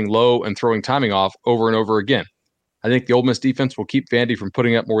snaps being low and throwing timing off over and over again. I think the Ole Miss defense will keep Vandy from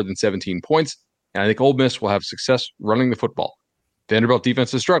putting up more than 17 points, and I think Ole Miss will have success running the football. Vanderbilt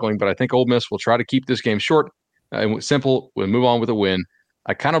defense is struggling, but I think Ole Miss will try to keep this game short and simple. We'll move on with a win.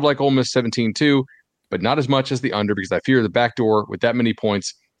 I kind of like Ole Miss 17-2, but not as much as the under because I fear the backdoor with that many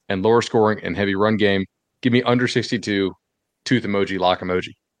points and lower scoring and heavy run game. Give me under 62, tooth emoji, lock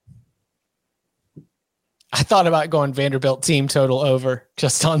emoji. I thought about going Vanderbilt team total over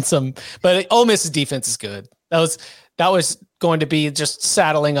just on some, but Ole Miss's defense is good. That was going to be just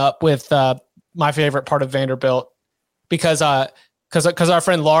saddling up with my favorite part of Vanderbilt because our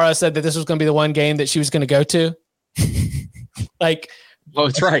friend Laura said that this was going to be the one game that she was going to go to. Oh,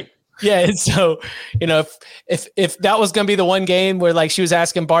 that's right. Yeah. And so, if that was going to be the one game where she was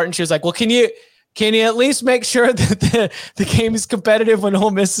asking Barton, she was like, well, can you at least make sure that the game is competitive when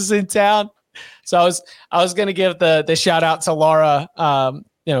Ole Miss is in town? So I was going to give the shout out to Laura,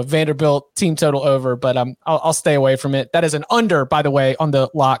 Vanderbilt team total over, but I'll stay away from it. That is an under, by the way, on the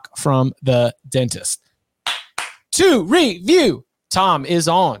lock from the dentist. To review, Tom is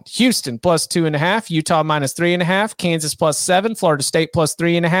on. Houston plus 2.5, Utah minus 3.5, Kansas plus 7, Florida State plus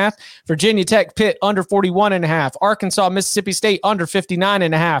 3.5, Virginia Tech Pitt under 41.5, Arkansas Mississippi State under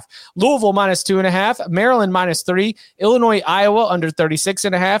 59.5, Louisville minus 2.5, Maryland minus 3, Illinois Iowa under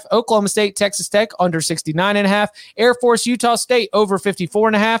 36.5, Oklahoma State Texas Tech under 69.5, Air Force Utah State over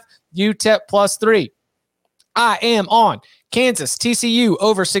 54.5, UTEP plus 3. I am on Kansas TCU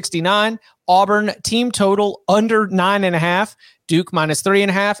over 69, Auburn team total under 9.5, Duke minus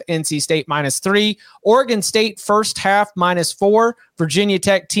 3.5, NC State minus 3, Oregon State first half minus 4, Virginia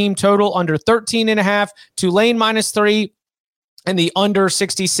Tech team total under 13.5, Tulane minus 3, and the under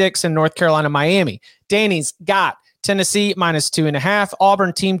 66 in North Carolina, Miami. Danny's got Tennessee minus 2.5,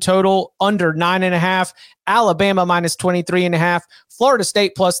 Auburn team total under 9.5, Alabama minus 23.5, Florida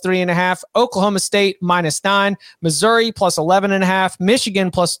State plus 3.5, Oklahoma State minus 9, Missouri plus 11.5,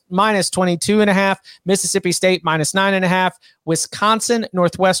 Michigan plus minus 22.5, Mississippi State minus 9.5, Wisconsin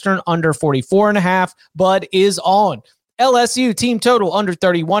Northwestern under 44.5. Bud is on. LSU team total under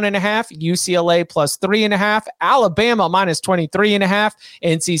 31.5, UCLA plus 3.5, Alabama minus 23.5,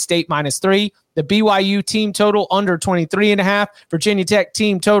 NC State minus 3, the BYU team total under 23.5, Virginia Tech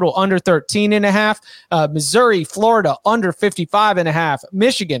team total under 13.5, Missouri, Florida under 55.5,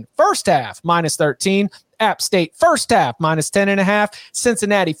 Michigan first half minus 13, App State first half minus 10.5,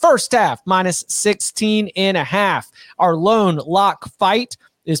 Cincinnati first half minus 16.5. Our lone lock fight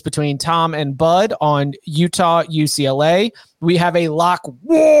is between Tom and Bud on Utah, UCLA. We have a lock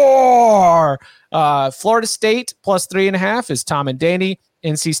war. Florida State plus 3.5 is Tom and Danny.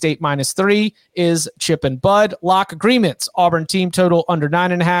 NC State minus 3 is Chip and Bud. Lock agreements: Auburn team total under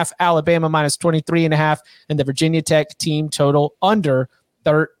 9.5, Alabama minus 23.5, and the Virginia Tech team total under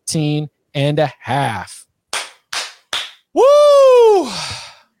 13.5. Woo!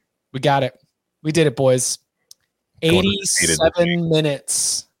 We got it. We did it, boys. 87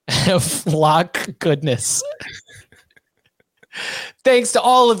 minutes of lock goodness. Thanks to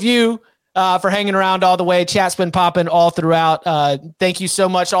all of you for hanging around all the way. Chat's been popping all throughout. Thank you so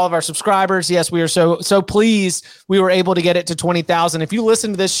much, all of our subscribers. Yes, we are so pleased we were able to get it to 20,000. If you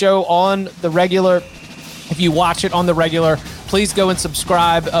listen to this show on the regular, if you watch it on the regular, please go and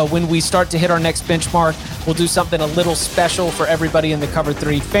subscribe. When we start to hit our next benchmark, we'll do something a little special for everybody in the Cover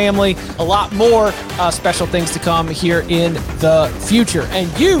 3 family. A lot more special things to come here in the future. And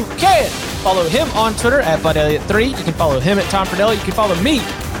you can follow him on Twitter at BudElliott3. You can follow him at Tom Fornelli. You can follow me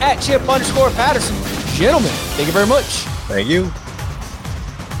at Chip_Patterson. Gentlemen, thank you very much. Thank you.